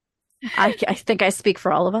 I think I speak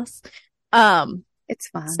for all of us. It's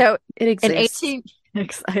fine. So it exists.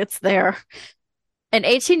 It's there. In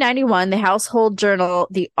 1891, the household journal,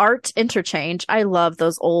 The Art Interchange, I love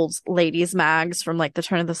those old ladies' mags from like the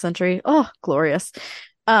turn of the century. Oh, glorious.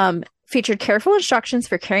 Featured careful instructions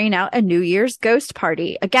for carrying out a New Year's ghost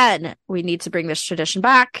party. Again, we need to bring this tradition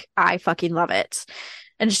back. I fucking love it.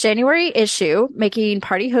 In its January issue, making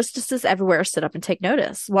party hostesses everywhere sit up and take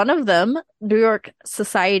notice. One of them, New York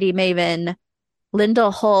society maven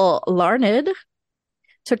Linda Hull Larned,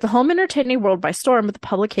 took the home entertaining world by storm with the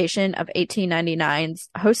publication of 1899's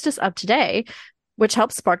Hostess of Today, which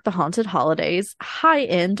helped spark the haunted holidays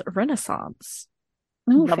high-end renaissance.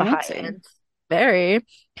 Ooh, Love a fancy. high-end. Very.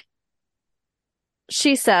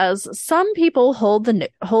 She says, some people hold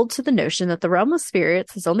to the notion that the realm of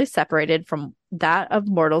spirits is only separated from that of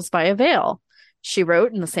mortals by a veil. She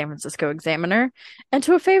wrote in the San Francisco Examiner, and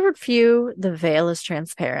to a favored few, the veil is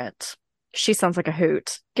transparent. She sounds like a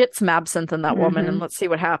hoot. Get some absinthe in that woman and let's see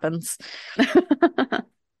what happens.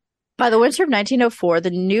 By the winter of 1904, the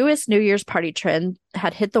newest New Year's party trend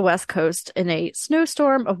had hit the West Coast in a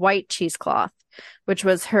snowstorm of white cheesecloth, which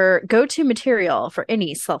was her go-to material for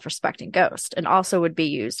any self-respecting ghost, and also would be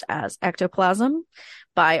used as ectoplasm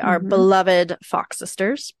by our beloved Fox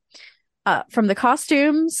sisters. From the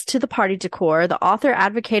costumes to the party decor, the author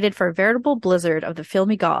advocated for a veritable blizzard of the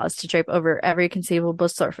filmy gauze to drape over every conceivable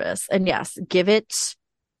surface. And yes, give it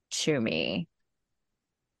to me.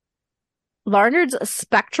 Larnard's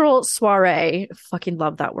spectral soiree, fucking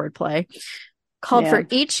love that wordplay, called for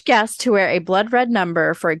each guest to wear a blood red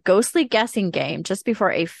number for a ghostly guessing game just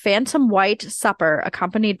before a phantom white supper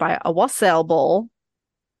accompanied by a wassail bowl,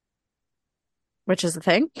 which is a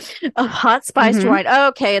thing, of hot spiced wine. Oh,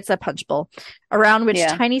 okay, it's a punch bowl, around which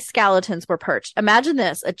tiny skeletons were perched. Imagine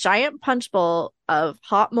this, a giant punch bowl of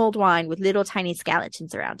hot mulled wine with little tiny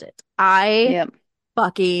skeletons around it. I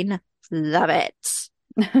fucking love it.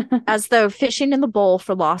 As though fishing in the bowl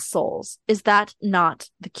for lost souls. Is that not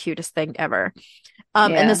the cutest thing ever?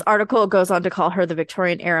 And this article goes on to call her the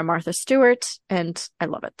Victorian era Martha Stewart, and I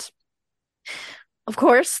love it. Of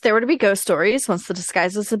course, there were to be ghost stories once the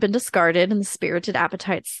disguises had been discarded and the spirited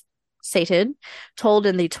appetites sated, told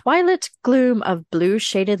in the twilight gloom of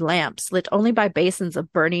blue-shaded lamps lit only by basins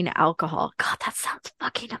of burning alcohol. God, that sounds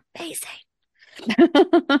fucking amazing.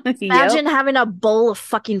 Imagine having a bowl of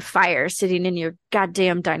fucking fire sitting in your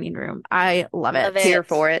goddamn dining room. I love it. Here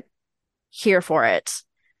for it. Here for it.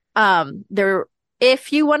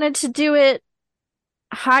 If you wanted to do it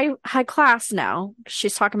high class now,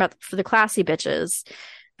 she's talking about for the classy bitches,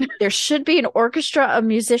 there should be an orchestra of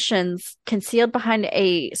musicians concealed behind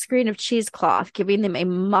a screen of cheesecloth, giving them a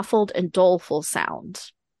muffled and doleful sound.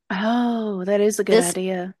 Oh, that is a good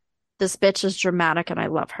idea. This bitch is dramatic and I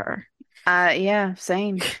love her. Yeah,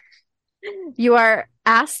 same. You are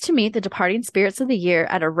asked to meet the departing spirits of the year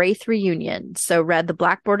at a Wraith reunion, so read the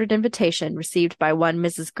black-bordered invitation received by one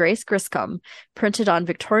Mrs. Grace Griscom, printed on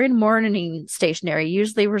Victorian mourning stationery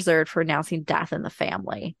usually reserved for announcing death in the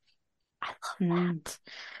family. I love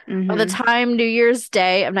that. By the time New Year's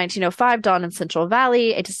Day of 1905 dawned in Central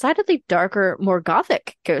Valley, a decidedly darker, more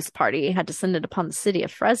gothic ghost party had descended upon the city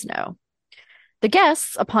of Fresno. The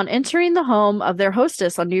guests, upon entering the home of their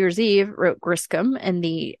hostess on New Year's Eve, wrote Griscom in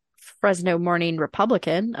the Fresno Morning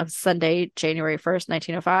Republican of Sunday, January 1st,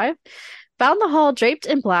 1905, found the hall draped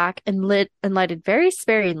in black and lighted very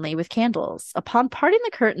sparingly with candles. Upon parting the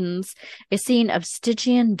curtains, a scene of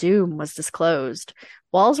Stygian doom was disclosed.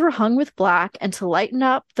 Walls were hung with black, and to lighten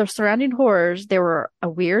up the surrounding horrors, there were a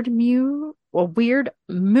weird moon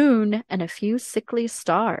and a few sickly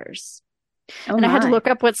stars. I had to look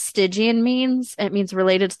up what Stygian means. It means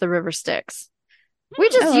related to the river Styx. We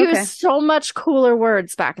just used so much cooler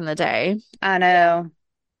words back in the day. I know.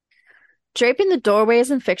 Draping the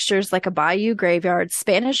doorways and fixtures like a bayou graveyard,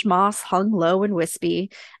 Spanish moss hung low and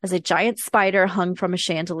wispy as a giant spider hung from a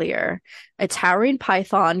chandelier. A towering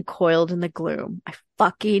python coiled in the gloom. I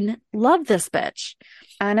fucking love this bitch.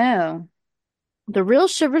 I know. The real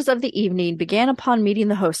shivers of the evening began upon meeting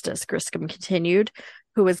the hostess, Griscom continued,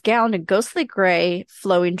 who was gowned in ghostly gray,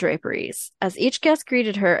 flowing draperies. As each guest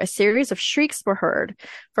greeted her, a series of shrieks were heard,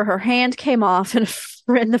 for her hand came off in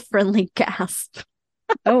the friendly gasp.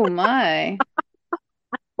 Oh my.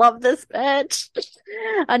 Love this bitch.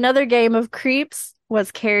 Another game of creeps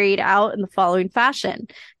was carried out in the following fashion.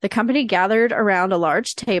 The company gathered around a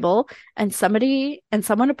large table, and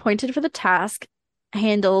someone appointed for the task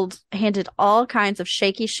handed all kinds of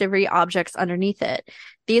shaky, shivery objects underneath it.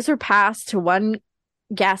 These were passed to one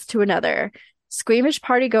guest to another. Squeamish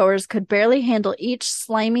partygoers could barely handle each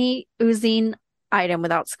slimy, oozing item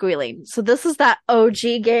without squealing. So this is that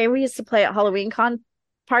OG game we used to play at Halloween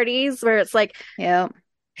parties where it's like Yep.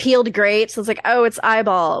 peeled grapes. It's like, oh, it's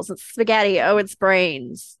eyeballs, it's spaghetti, oh, it's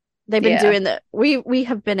brains. They've been doing that. We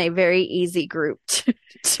have been a very easy group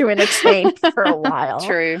to entertain for a while.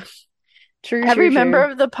 True. Every member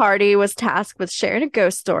of the party was tasked with sharing a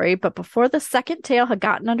ghost story, but before the second tale had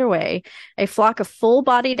gotten underway, a flock of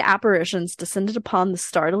full-bodied apparitions descended upon the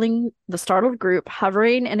startled group,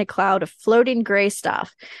 hovering in a cloud of floating gray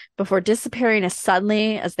stuff before disappearing as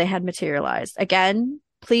suddenly as they had materialized. Again,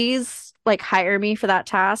 please, hire me for that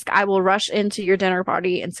task. I will rush into your dinner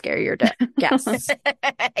party and scare your guests.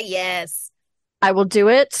 Yes. I will do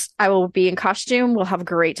it. I will be in costume. We'll have a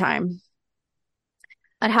great time.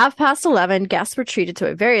 At 11:30, guests were treated to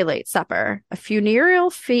a very late supper, a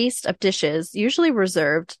funereal feast of dishes usually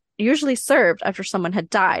served after someone had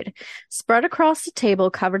died, spread across the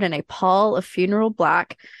table covered in a pall of funeral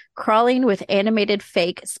black, crawling with animated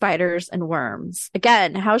fake spiders and worms.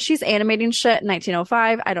 Again, how she's animating shit in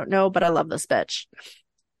 1905, I don't know, but I love this bitch.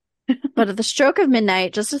 But at the stroke of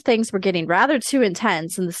midnight, just as things were getting rather too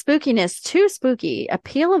intense and the spookiness too spooky, a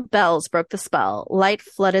peal of bells broke the spell. Light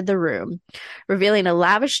flooded the room, revealing a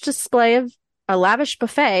lavish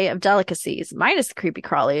buffet of delicacies, minus the creepy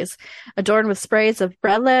crawlies, adorned with sprays of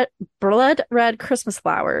blood red Christmas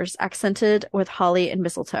flowers, accented with holly and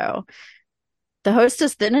mistletoe. The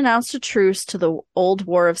hostess then announced a truce to the old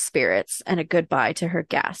war of spirits and a goodbye to her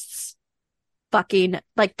guests. Fucking,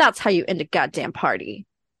 that's how you end a goddamn party.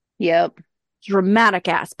 Yep. Dramatic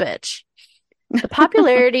ass bitch. The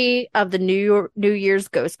popularity of the New Year's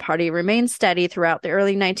ghost party remained steady throughout the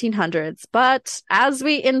early 1900s, but as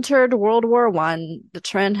we entered World War I, the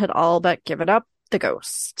trend had all but given up the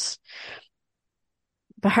ghost.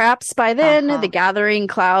 Perhaps by then, the gathering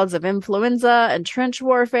clouds of influenza and trench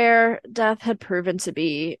warfare, death had proven to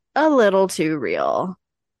be a little too real.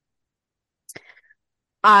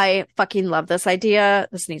 I fucking love this idea.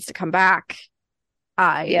 This needs to come back.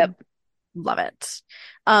 I love it.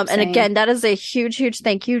 And again, that is a huge, huge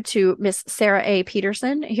thank you to Miss Sarah A.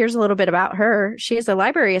 Peterson. Here's a little bit about her. She is a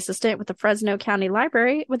library assistant with the Fresno County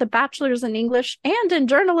Library with a bachelor's in English and in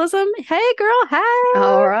journalism. Hey, girl. Hey.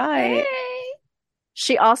 All right. Hey.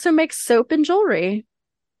 She also makes soap and jewelry.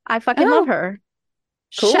 I fucking love her.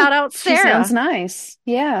 Cool. Shout out Sarah. She sounds nice.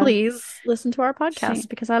 Yeah. Please listen to our podcast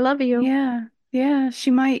because I love you. Yeah. Yeah.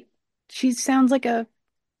 She sounds like a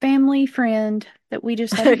family friend that we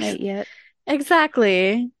just haven't met yet.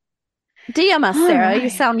 Exactly. DM us, Sarah. Right. You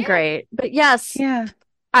sound great. But yes, I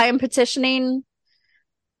am petitioning.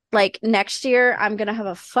 Next year, I'm gonna have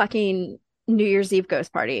a fucking New Year's Eve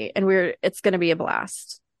ghost party, and it's gonna be a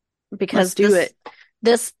blast because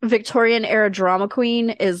this Victorian era drama queen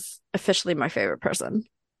is officially my favorite person.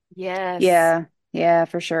 Yes. Yeah,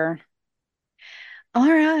 for sure.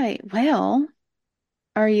 All right. Well,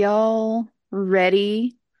 are y'all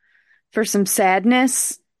ready for some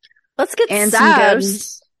sadness? Let's get and sad. Some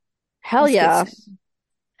ghosts. Hell yeah.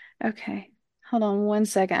 Okay. Hold on one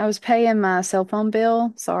second. I was paying my cell phone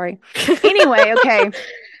bill. Sorry. Anyway, okay.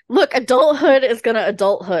 Look, adulthood is gonna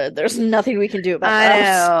adulthood. There's nothing we can do about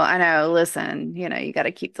that. I know. Listen, you got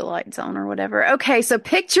to keep the lights on or whatever. Okay, so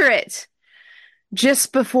picture it.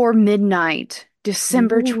 Just before midnight,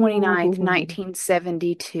 December 29th,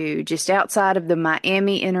 1972, just outside of the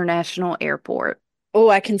Miami International Airport. Oh,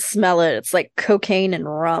 I can smell it. It's like cocaine and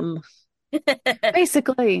rum.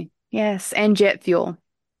 Basically, yes, and jet fuel.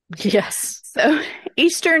 Yes. So,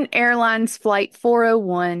 Eastern Airlines Flight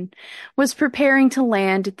 401 was preparing to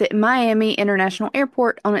land at the Miami International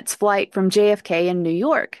Airport on its flight from JFK in New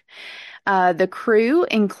York. The crew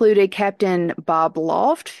included Captain Bob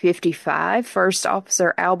Loft, 55, First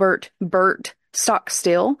Officer Bert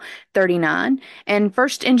Stockstill, 39, and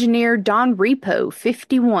First Engineer Don Repo,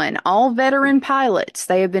 51, all veteran pilots.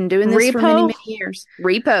 They have been doing this for many, many years.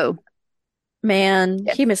 Repo. Man,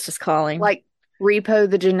 he missed his calling. Repo,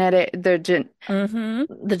 the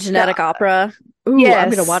genetic opera. Ooh, yes. I'm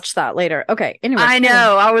going to watch that later. Okay, anyway. I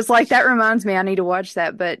know. I was like, that reminds me, I need to watch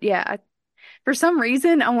that. But yeah, for some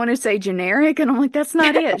reason, I want to say generic, and I'm like, that's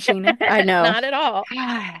not it, Sheena. I know. Not at all.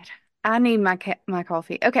 God. I need my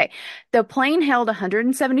coffee. Okay. The plane held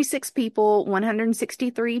 176 people,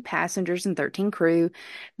 163 passengers, and 13 crew.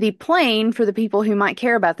 The plane, for the people who might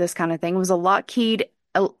care about this kind of thing, was a Lockheed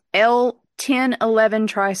L-1011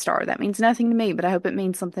 TriStar. That means nothing to me, but I hope it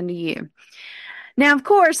means something to you. Now, of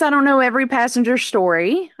course, I don't know every passenger's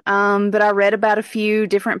story, but I read about a few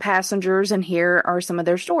different passengers, and here are some of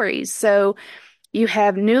their stories. So, You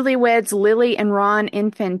have newlyweds Lily and Ron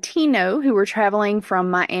Infantino, who were traveling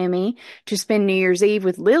from Miami to spend New Year's Eve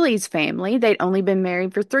with Lily's family. They'd only been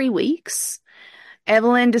married for 3 weeks.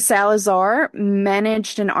 Evelyn de Salazar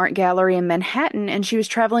managed an art gallery in Manhattan, and she was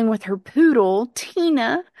traveling with her poodle,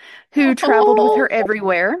 Tina, who traveled with her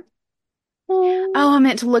everywhere. Oh, I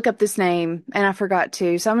meant to look up this name, and I forgot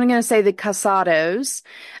to. So I'm going to say the Casados.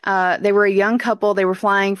 They were a young couple. They were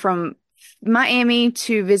flying from Miami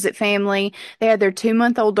to visit family. They had their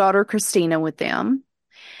 2-month-old daughter, Christina, with them.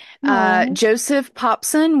 Joseph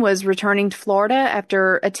Popson was returning to Florida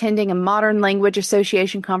after attending a Modern Language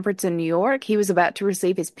Association conference in New York. He was about to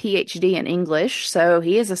receive his PhD in English, so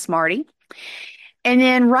he is a smarty. And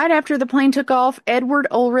then right after the plane took off, Edward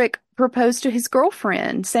Ulrich proposed to his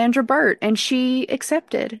girlfriend, Sandra Burt, and she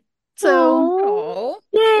accepted. So,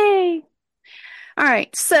 yay! All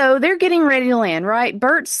right, so they're getting ready to land, right?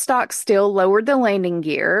 Burt Stockstill lowered the landing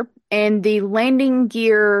gear, and the landing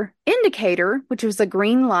gear indicator, which was a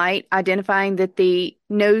green light identifying that the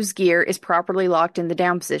nose gear is properly locked in the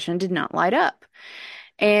down position, did not light up.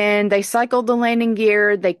 And they cycled the landing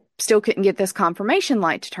gear. They still couldn't get this confirmation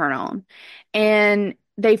light to turn on. And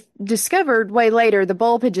they discovered way later the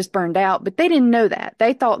bulb had just burned out, but they didn't know that.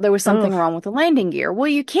 They thought there was something wrong with the landing gear. Well,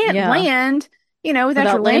 you can't land,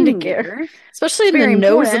 without your landing gear. Especially in the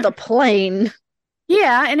nose of the plane.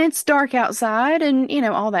 Yeah, and it's dark outside and,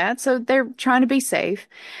 all that. So they're trying to be safe.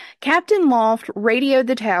 Captain Loft radioed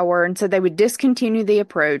the tower and said they would discontinue the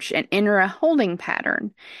approach and enter a holding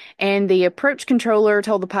pattern. And the approach controller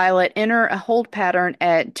told the pilot, enter a hold pattern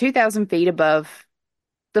at 2,000 feet above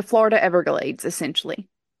the Florida Everglades, essentially.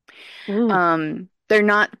 They're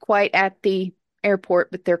not quite at the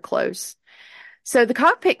airport, but they're close. So the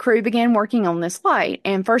cockpit crew began working on this light,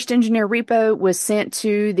 and First Engineer Repo was sent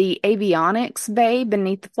to the avionics bay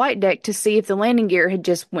beneath the flight deck to see if the landing gear had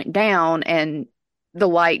just went down and the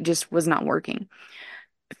light just was not working.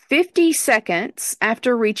 50 seconds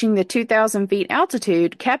after reaching the 2,000 feet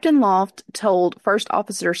altitude, Captain Loft told First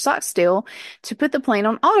Officer Stockstill to put the plane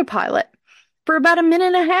on autopilot. For about a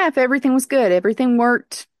minute and a half, everything was good. Everything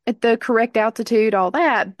worked at the correct altitude, all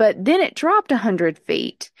that, but then it dropped 100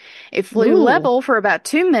 feet. It flew level for about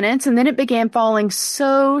 2 minutes, and then it began falling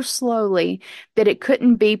so slowly that it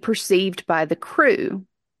couldn't be perceived by the crew.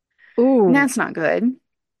 And that's not good.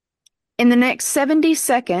 In the next 70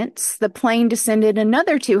 seconds, the plane descended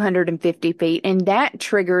another 250 feet, and that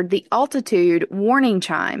triggered the altitude warning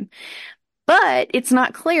chime. But it's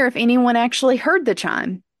not clear if anyone actually heard the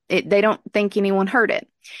chime. They don't think anyone heard it.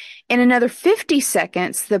 In another 50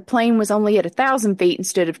 seconds, the plane was only at 1,000 feet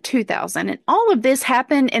instead of 2,000. And all of this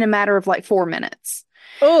happened in a matter of like 4 minutes.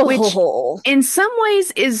 Which in some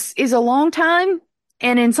ways is a long time,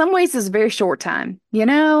 and in some ways is a very short time,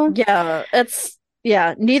 Yeah,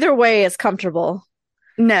 neither way is comfortable.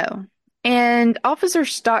 No. And Officer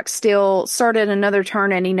Stockstill started another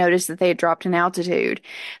turn, and he noticed that they had dropped in altitude.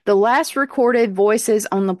 The last recorded voices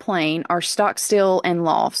on the plane are Stockstill and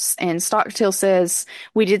Lofts. And Stockstill says,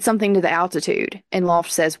 we did something to the altitude. And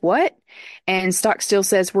Loft says, what? And Stockstill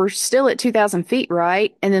says, we're still at 2,000 feet,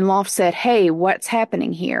 right? And then Loft said, hey, what's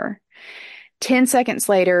happening here? 10 seconds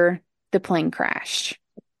later, the plane crashed.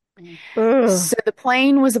 So the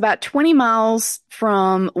plane was about 20 miles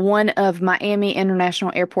from one of Miami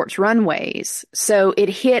International Airport's runways. So it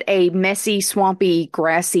hit a messy, swampy,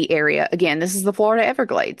 grassy area. Again, this is the Florida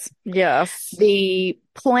Everglades. Yes. The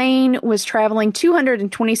plane was traveling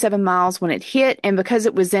 227 miles when it hit, and because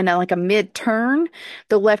it was in a mid-turn,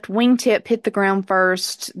 the left wingtip hit the ground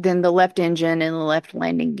first, then the left engine and the left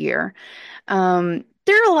landing gear. There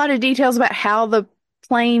are a lot of details about how the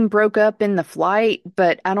plane broke up in the flight,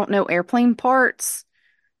 but I don't know airplane parts.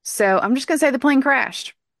 So I'm just going to say the plane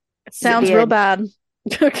crashed. It sounds real bad.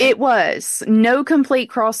 It was. No complete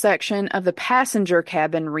cross-section of the passenger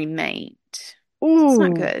cabin remained. It's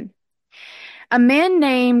not good. A man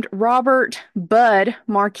named Robert Bud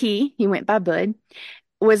Marquis, he went by Bud,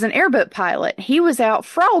 was an airboat pilot. He was out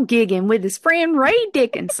frog gigging with his friend Ray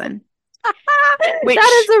Dickinson.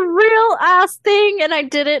 That is a real ass thing, and I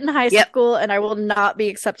did it in high school, and I will not be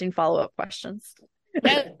accepting follow-up questions.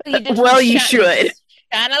 No, you should.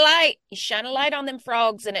 You shine a light on them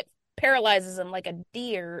frogs, and it paralyzes them like a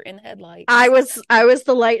deer in the headlight. I was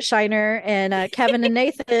the light shiner, and Kevin and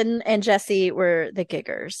Nathan and Jesse were the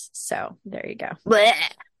giggers. So there you go. Blech.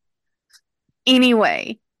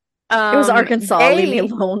 Anyway, it was Arkansas. Leave me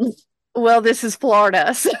alone. Well, this is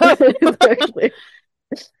Florida. So. Exactly.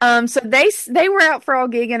 So they were out for all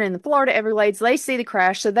gigging in the Florida Everglades. They see the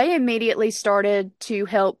crash, so they immediately started to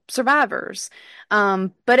help survivors,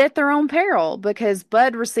 but at their own peril because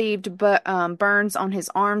Bud received burns on his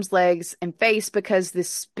arms, legs, and face because the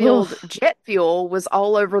spilled Ugh. jet fuel was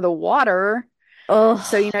all over the water.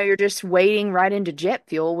 So Ugh. you're just wading right into jet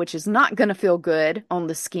fuel, which is not going to feel good on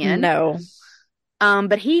the skin. No.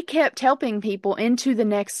 But he kept helping people into the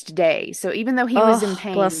next day. So even though he was in Oh,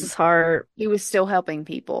 bless pain, his heart. he was still helping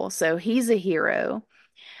people. So he's a hero.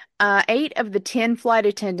 8 of the 10 flight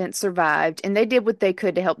attendants survived, and they did what they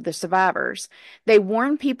could to help the survivors. They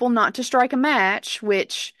warned people not to strike a match,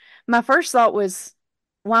 which my first thought was,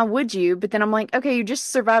 why would you? But then I'm like, okay, you just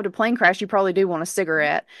survived a plane crash. You probably do want a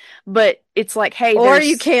cigarette. But it's like, hey, Or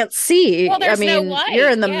you there's can't see. Well, I there's no mean, light. you're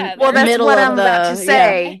in the Yeah, well, that's middle what of I'm about to the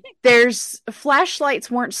yeah. say. There's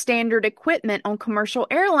flashlights weren't standard equipment on commercial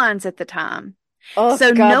airlines at the time. Oh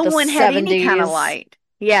So God, no the one had any kind of 70s. light.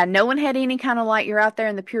 Yeah, no one had any kind of light. You're out there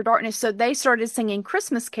in the pure darkness. So they started singing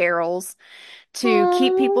Christmas carols to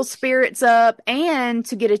keep Oh, people's spirits up and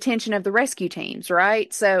to get attention of the rescue teams,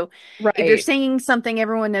 right? So if you're right, singing something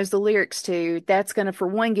everyone knows the lyrics to, that's going to, for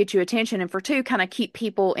one, get you attention, and for two, kind of keep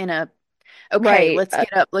people in a, okay, right. let's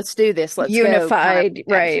get up, let's do this, let's go kind of Unified,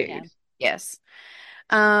 attitude. right. Yes.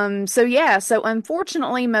 So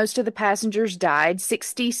unfortunately, most of the passengers died.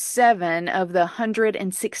 67 of the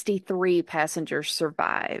 163 passengers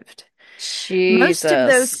survived. Most of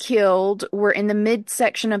those Jesus. killed were in the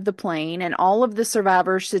midsection of the plane, and all of the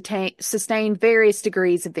survivors sustained various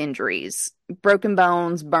degrees of injuries, broken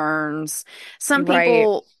bones, burns. Some Right.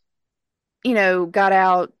 people, got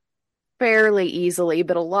out fairly easily,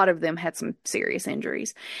 but a lot of them had some serious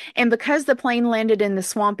injuries. And because the plane landed in the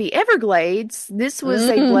swampy Everglades, this was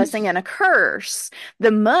a Mm. blessing and a curse.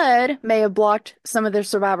 The mud may have blocked some of the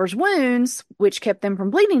survivors' wounds, which kept them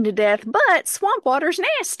from bleeding to death, but swamp water's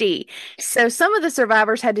nasty. So some of the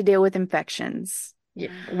survivors had to deal with infections.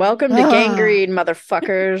 Welcome to gangrene,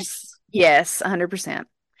 motherfuckers. Yes, 100%.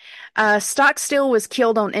 Stockstill was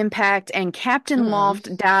killed on impact, and Captain Mm.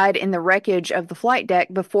 Loft died in the wreckage of the flight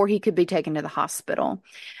deck before he could be taken to the hospital.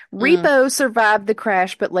 Mm. Repo survived the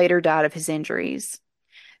crash but later died of his injuries.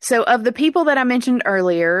 So, of the people that I mentioned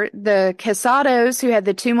earlier, the Casados, who had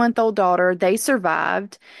the 2-month-old daughter, they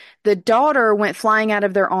survived. The daughter went flying out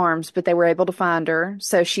of their arms, but they were able to find her,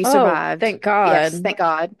 so she Oh, survived. thank Yes, God. thank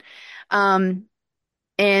God. Um,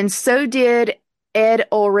 and so did Ed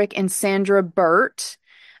Ulrich and Sandra Burt.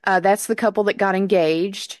 That's the couple that got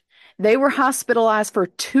engaged. They were hospitalized for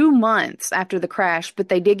 2 months after the crash, but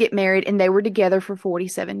they did get married and they were together for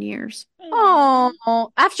 47 years.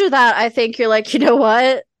 Oh, after that, I think you're like, you know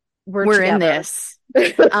what? We're in Together. this.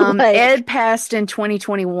 Like, Ed passed in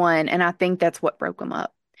 2021, and I think that's what broke them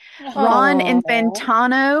up. Ron oh,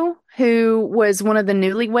 Infantano, who was one of the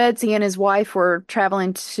newlyweds, he and his wife were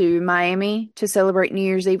traveling to Miami to celebrate New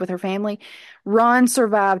Year's Eve with her family. Ron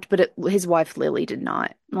survived, but his wife Lily did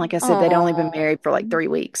not. Like I said, they'd only been oh, married for like 3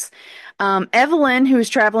 weeks. Evelyn, who was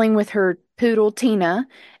traveling with her poodle Tina,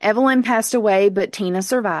 Evelyn passed away, but Tina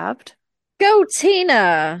survived. go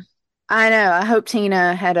Tina. I know. I hope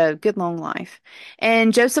Tina had a good long life.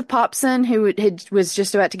 And Joseph Popson, who was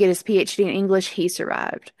just about to get his PhD in English, he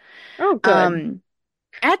survived. Oh, good. Um,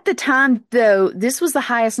 at the time, though, this was the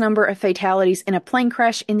highest number of fatalities in a plane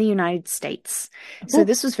crash in the United States. So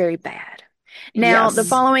this was very bad. Now, the Yes.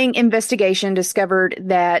 following investigation discovered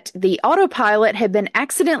that the autopilot had been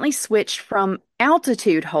accidentally switched from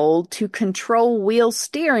altitude hold to control wheel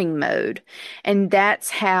steering mode. And that's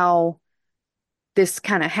how this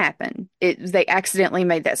kind of happened. They accidentally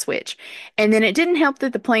made that switch. And then it didn't help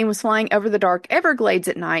that the plane was flying over the dark Everglades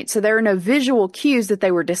at night, so there were no visual cues that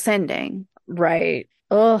they were descending. Right.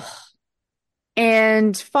 Ugh.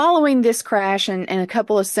 And following this crash and a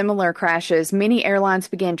couple of similar crashes, many airlines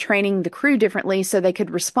began training the crew differently so they could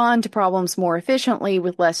respond to problems more efficiently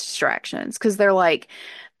with less distractions. Because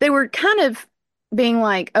they were kind of being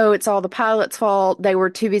like, oh, it's all the pilot's fault. They were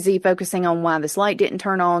too busy focusing on why this light didn't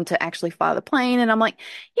turn on to actually fly the plane. And I'm like,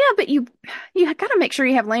 yeah, but you got to make sure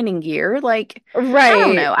you have landing gear. Like, I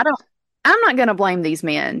don't Right. know. I'm not going to blame these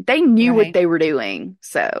men. They knew what Right. they were doing.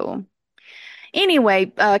 So. Anyway,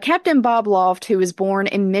 Captain Bob Loft, who was born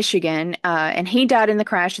in Michigan, and he died in the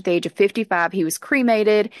crash at the age of 55. He was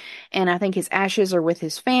cremated, and I think his ashes are with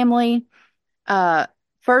his family. Uh,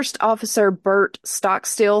 First Officer Bert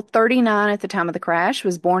Stockstill, 39 at the time of the crash,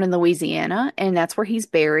 was born in Louisiana, and that's where he's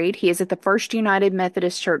buried. He is at the First United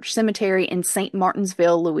Methodist Church Cemetery in St.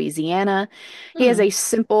 Martinsville, Louisiana. He has Hmm. a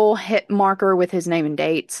simple hit marker with his name and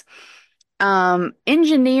dates.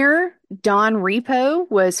 Engineer Don Repo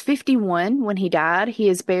was 51 when he died. He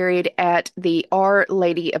is buried at the Our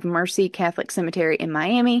Lady of Mercy Catholic Cemetery in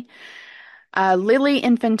Miami. Lily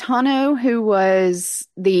Infantano, who was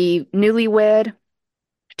the newlywed,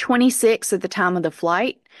 26 at the time of the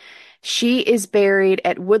flight. She is buried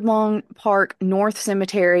at Woodlawn Park North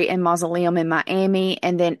Cemetery and Mausoleum in Miami.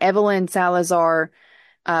 And then Evelyn Salazar,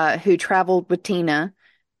 who traveled with Tina,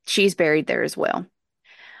 she's buried there as well.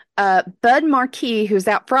 Bud Marquis, who's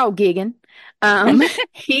out frog gigging,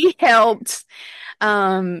 he helped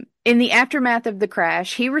in the aftermath of the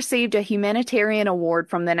crash. He received a humanitarian award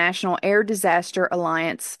from the National Air Disaster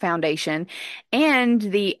Alliance Foundation and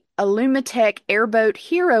the Alumitech Airboat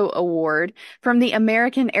Hero Award from the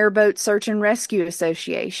American Airboat Search and Rescue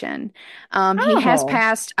Association. He has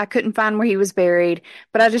passed. I couldn't find where he was buried,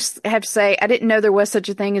 but I just have to say, I didn't know there was such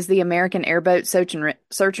a thing as the American Airboat Search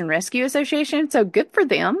and Rescue Association. So good for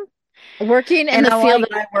them. Working in the field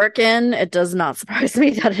that I work in, it does not surprise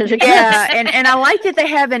me that it exists. Yeah, and I like that they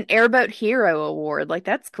have an Airboat Hero Award. Like,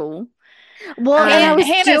 that's cool. Well, and I was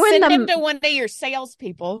Hannah, doing send them to one of your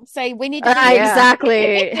salespeople. Say, we need to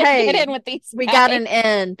exactly. Hey, get in with these. We got an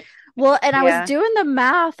in. Well, and I was doing the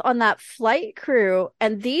math on that flight crew,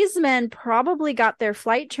 and these men probably got their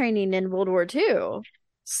flight training in World War II.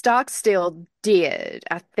 Stockstill did,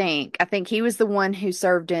 I think. I think he was the one who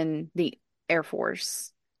served in the Air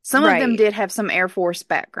Force. Some of them did have some Air Force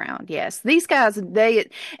background. Yes. These guys, there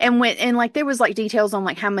was like details on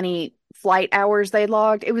like how many flight hours they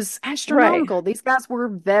logged. It was astronomical. Right. These guys were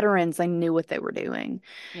veterans. They knew what they were doing.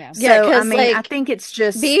 Yeah. So, I mean, like, I think it's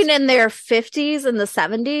just being in their 50s and the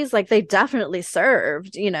 70s, like they definitely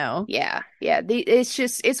served, you know? Yeah. Yeah.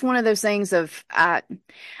 It's one of those things of, I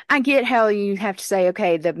get how you have to say,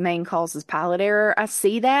 okay, the main cause is pilot error. I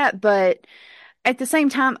see that, but at the same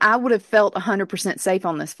time, I would have felt 100% safe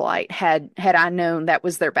on this flight had I known that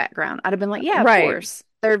was their background. I'd have been like, yeah, of course.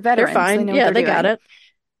 They're veterans. They're fine. They got it.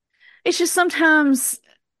 It's just sometimes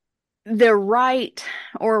they're right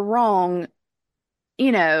or wrong.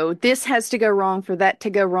 You know, this has to go wrong for that to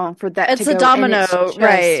go wrong for that to go. It's a domino,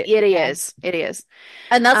 right? It is. It is.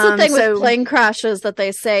 And that's the thing with plane crashes that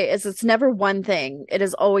they say is it's never one thing. It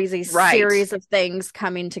is always a series of things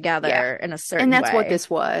coming together in a certain way. And that's what this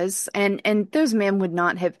was. And those men would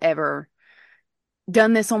not have ever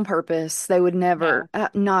done this on purpose. They would never,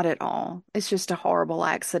 not at all. It's just a horrible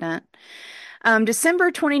accident.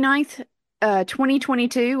 December 29th,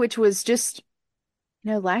 2022, which was just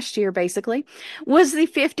last year, basically, was the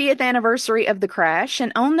 50th anniversary of the crash.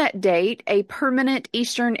 And on that date, a permanent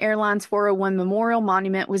Eastern Airlines 401 memorial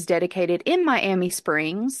monument was dedicated in Miami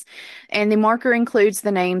Springs. And the marker includes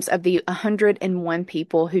the names of the 101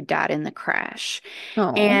 people who died in the crash.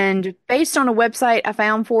 Aww. And based on a website I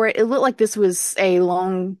found for it, it looked like this was a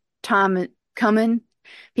long time coming.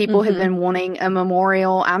 People have been wanting a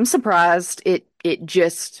memorial. I'm surprised it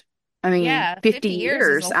just... 50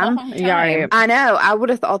 years. I know. I would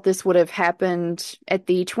have thought this would have happened at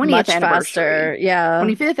the 20th anniversary.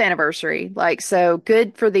 Faster. 25th anniversary. Like, so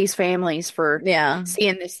good for these families for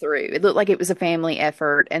seeing this through. It looked like it was a family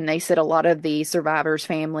effort, and they said a lot of the survivors'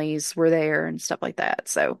 families were there and stuff like that.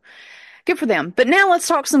 So good for them. But now let's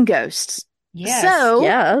talk some ghosts.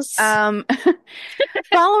 Yes. So,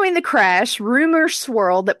 following the crash, rumors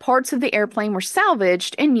swirled that parts of the airplane were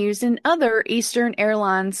salvaged and used in other Eastern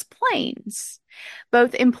Airlines planes.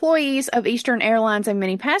 Both employees of Eastern Airlines and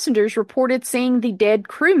many passengers reported seeing the dead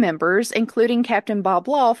crew members, including Captain Bob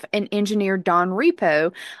Loff and engineer Don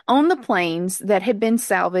Repo, on the planes that had been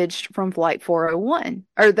salvaged from Flight 401,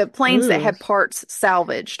 or the planes that had parts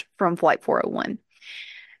salvaged from Flight 401.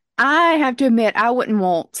 I have to admit, I wouldn't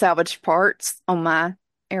want salvaged parts on my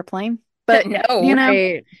airplane, but I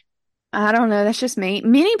don't know. That's just me.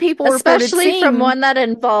 Many people especially from one that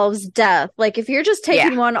involves death. Like if you're just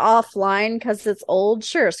taking one offline because it's old,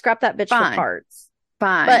 sure, scrap that bitch for parts.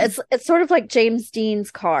 Fine, but it's sort of like James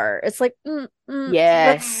Dean's car. It's like,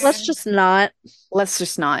 yes, let's just not. Let's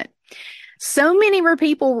just not. So many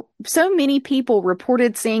people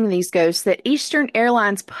reported seeing these ghosts that Eastern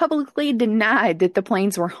Airlines publicly denied that the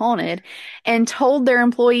planes were haunted and told their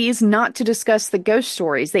employees not to discuss the ghost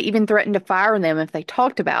stories. They even threatened to fire them if they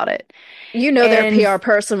talked about it. Their PR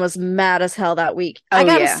person was mad as hell that week. I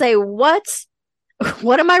gotta say, what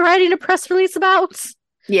am I writing a press release about?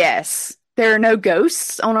 Yes, there are no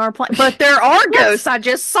ghosts on our plane, but there are ghosts. I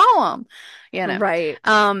just saw them. Right.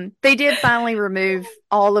 They did finally remove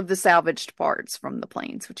all of the salvaged parts from the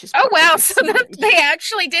planes, which is wow. So they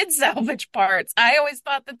actually did salvage parts. I always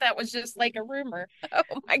thought that was just like a rumor. Oh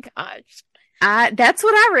my gosh. That's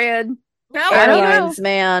what I read. No, Airlines,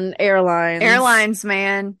 man. Airlines,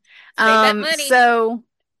 man. that money.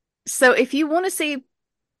 So if you want to see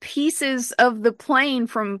pieces of the plane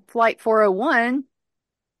from Flight 401,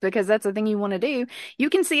 because that's the thing you want to do, you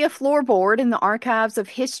can see a floorboard in the Archives of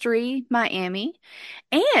History, Miami.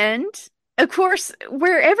 And, of course,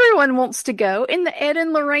 where everyone wants to go, in the Ed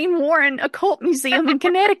and Lorraine Warren Occult Museum in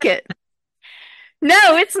Connecticut.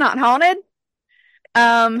 No, it's not haunted.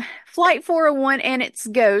 Flight 401 and its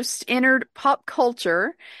ghost entered pop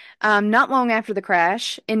culture not long after the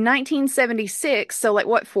crash. In 1976, so like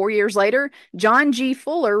what, 4 years later, John G.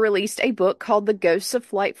 Fuller released a book called The Ghosts of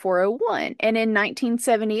Flight 401. And in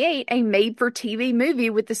 1978, a made-for-TV movie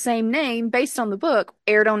with the same name based on the book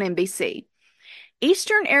aired on NBC.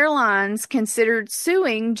 Eastern Airlines considered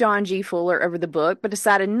suing John G. Fuller over the book, but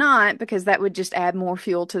decided not because that would just add more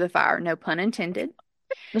fuel to the fire. No pun intended.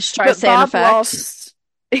 Let's try Santa effect.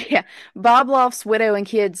 Yeah, Bob Loft's widow and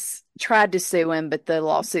kids tried to sue him, but the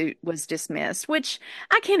lawsuit was dismissed, which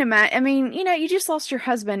I can't imagine. I mean, you just lost your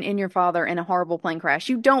husband and your father in a horrible plane crash.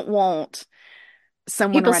 You don't want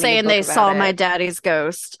someone People writing a saying book they about saw it. my daddy's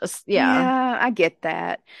ghost. Yeah. Yeah, I get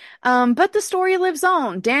that. But the story lives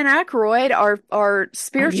on. Dan Aykroyd, our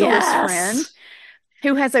spiritualist Yes. friend,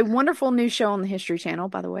 who has a wonderful new show on the History Channel,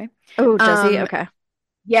 by the way. Oh, does he? Okay.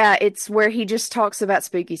 Yeah, it's where he just talks about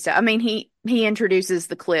spooky stuff. I mean, he introduces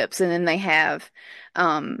the clips, and then they have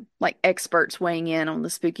like experts weighing in on the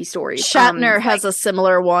spooky stories. Shatner has a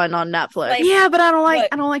similar one on Netflix. Yeah, but I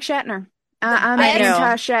don't like Shatner. I'm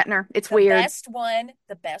anti-Shatner. It's weird.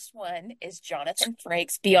 The best one is Jonathan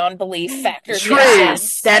Frakes Beyond Belief Factor. True.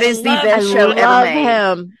 That is the best show ever made.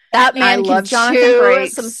 Him. That man I love can Jonathan chew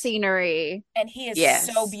Frakes. some scenery. And he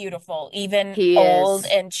is so beautiful. Even He old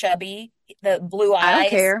is. and chubby. The blue eyes. I don't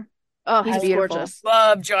care. Oh, He's he's beautiful. gorgeous.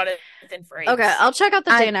 Love Jonathan Frakes. Okay, I'll check out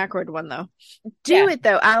the Dan Aykroyd one though. Do it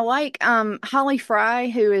though. I like Holly Fry,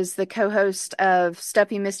 who is the co-host of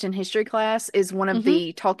Stuff You Missed in History Class, is one of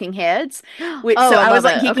the talking heads. Which, so I was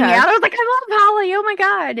like geeking out. I was like, I love Holly. Oh my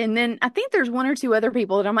God. And then I think there's one or two other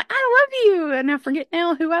people that I'm like, I love you. And I forget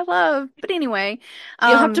now who I love. But anyway,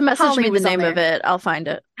 you'll have to message Holly me the name of it. I'll find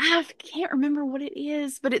it. I can't remember what it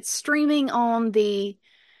is, but it's streaming on the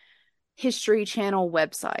History Channel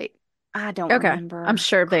website. I don't remember. I'm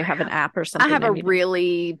sure they have an app or something. I have a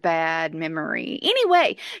really bad memory.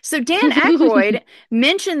 Anyway, so Dan Aykroyd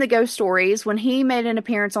mentioned the ghost stories when he made an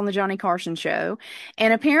appearance on the Johnny Carson show.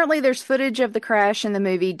 And apparently there's footage of the crash in the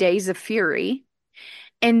movie Days of Fury.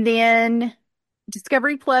 And then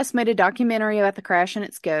Discovery Plus made a documentary about the crash and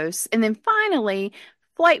its ghosts. And then finally,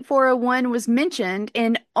 Flight 401 was mentioned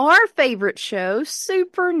in our favorite show,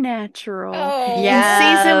 Supernatural. Oh,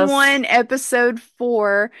 in season 1, episode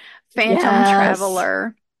 4, Phantom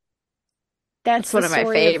Traveler. That's one of my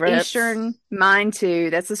favorites. Mine too.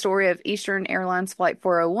 That's the story of Eastern Airlines Flight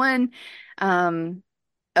 401.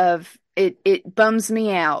 It bums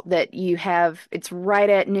me out that it's right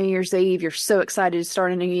at New Year's Eve. You're so excited to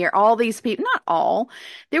start a new year. All these people, not all.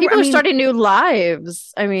 People are starting new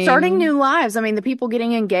lives. Starting new lives. I mean, the people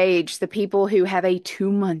getting engaged, the people who have a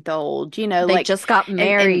 2-month-old, they just got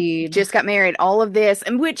married. All of this,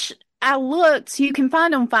 and which I looked, you can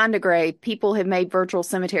find on Find a Grave. People have made virtual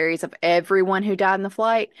cemeteries of everyone who died in the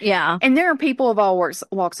flight. Yeah. And there are people of all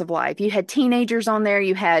walks of life. You had teenagers on there.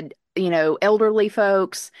 You had, elderly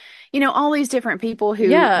folks, all these different people who,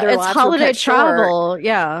 their lives holiday were cut travel. short.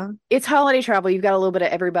 Yeah. It's holiday travel. You've got a little bit of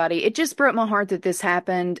everybody. It just broke my heart that this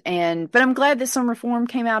happened. But I'm glad that some reform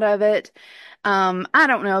came out of it. I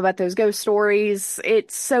don't know about those ghost stories.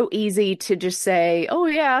 It's so easy to just say, oh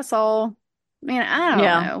yeah, I saw. Man, I don't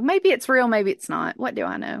know. Maybe it's real, maybe it's not. What do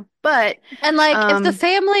I know? But if the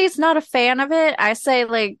family's not a fan of it, I say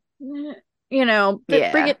bring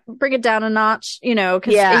it down a notch,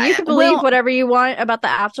 because you can believe whatever you want about the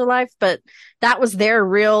afterlife, but that was their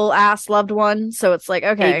real ass loved one. So it's like,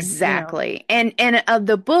 okay. Exactly. And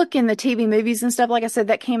the book and the TV movies and stuff, like I said,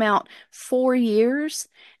 that came out 4 years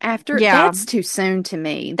after. Yeah. That's too soon to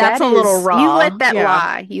me. That's a little raw. You let that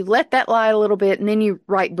lie. You let that lie a little bit, and then you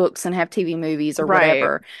write books and have TV movies or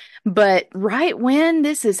whatever. But right when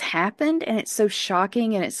this has happened, and it's so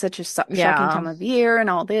shocking, and it's such a shocking time of year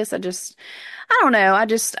and all this, I don't know.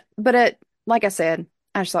 But like I said,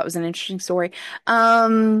 I just thought it was an interesting story.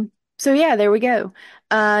 So yeah, there we go.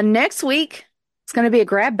 Next week, it's going to be a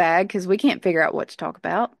grab bag because we can't figure out what to talk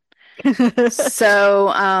about. So,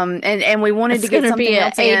 and we wanted to get something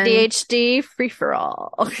else in. ADHD free for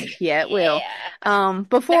all. Yeah, it will.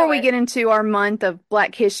 Before we get into our month of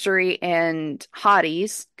Black History and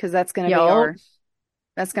hotties, because that's going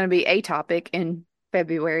to be a topic in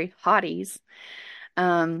February, hotties.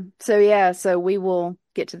 So we will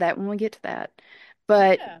get to that when we get to that.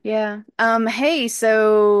 But hey,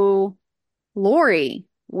 so Lori,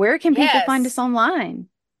 where can people Yes. find us online?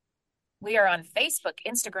 We are on Facebook,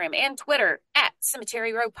 Instagram, and Twitter at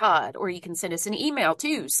Cemetery Row Pod, or you can send us an email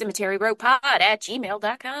to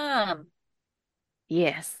cemeteryrowpod@gmail.com.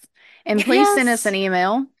 Yes. And please send us an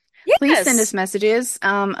email. Please send us messages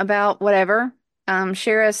about whatever.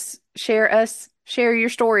 Share your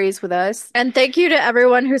stories with us. And thank you to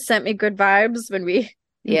everyone who sent me good vibes when we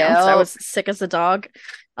announced I was sick as a dog.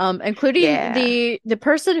 Including the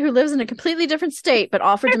person who lives in a completely different state but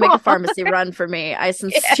offered to make a pharmacy run for me. I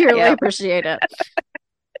sincerely appreciate it.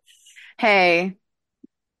 Hey,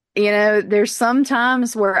 there's some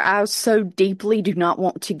times where I so deeply do not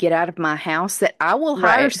want to get out of my house that I will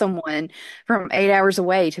hire someone from 8 hours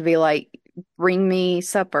away to be like, bring me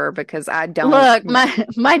supper because I don't. Look,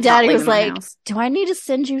 my daddy was like, do I need to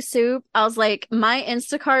send you soup? I was like, my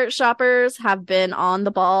Instacart shoppers have been on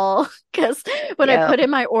the ball because when I put in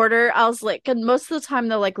my order, I was like, and most of the time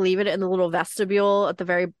they'll like leave it in the little vestibule at the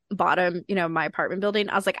very bottom, my apartment building.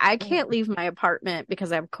 I was like, I can't leave my apartment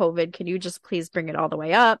because I have COVID. Can you just please bring it all the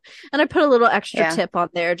way up? And I put a little extra tip on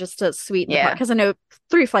there just to sweeten the part because I know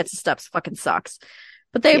 3 flights of steps fucking sucks.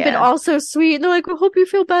 But they've been all so sweet. And they're like, we hope you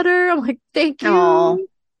feel better. I'm like, thank you. Aww.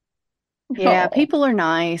 Yeah, people are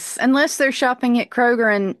nice. Unless they're shopping at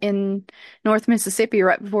Kroger in North Mississippi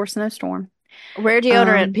right before a snowstorm. Wear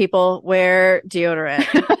deodorant, people. Wear deodorant.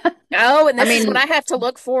 And this is what I have to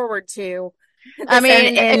look forward to. I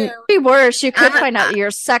mean, and it'd be worse. You could find out that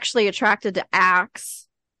you're sexually attracted to Axe.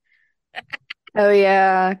 Oh,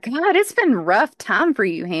 yeah. God, it's been a rough time for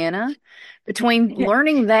you, Hannah. Between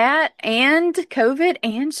learning that and COVID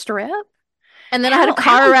and strep. And then I had a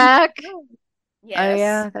car wreck. Yes. Oh,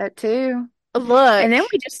 yeah, that too. Look. And then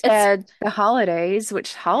we just had the holidays,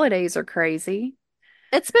 which holidays are crazy.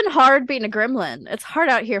 It's been hard being a gremlin. It's hard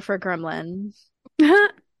out here for a gremlin.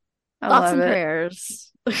 Lots of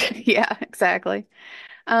prayers. Yeah, exactly.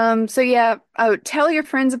 So yeah, tell your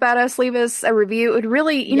friends about us. Leave us a review. It would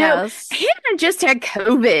really, Hannah just had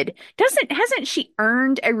COVID. Hasn't she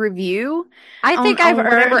earned a review? I think I've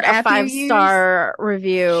earned a 5-star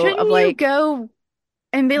review. Shouldn't of you like, go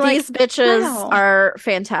and be like, these bitches are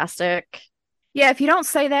fantastic. Yeah, if you don't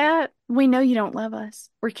say that, we know you don't love us.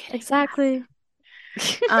 We're kidding. Exactly.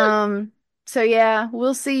 So yeah,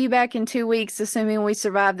 we'll see you back in 2 weeks, assuming we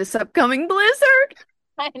survive this upcoming blizzard.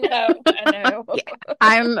 I know.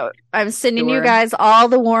 I'm sending you guys all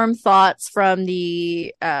the warm thoughts from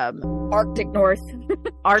the Arctic North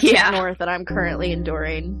that I'm currently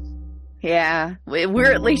enduring. Yeah,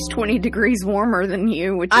 we're at least 20 degrees warmer than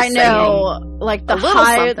you, which is I know. Like the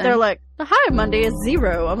high, they're like, the high Monday is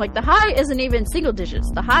 0. I'm like, the high isn't even single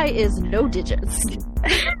digits. The high is no digits.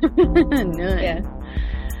 None. Yeah.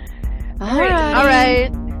 All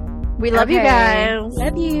right. We love you guys.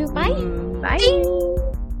 Love you. Bye. Bye.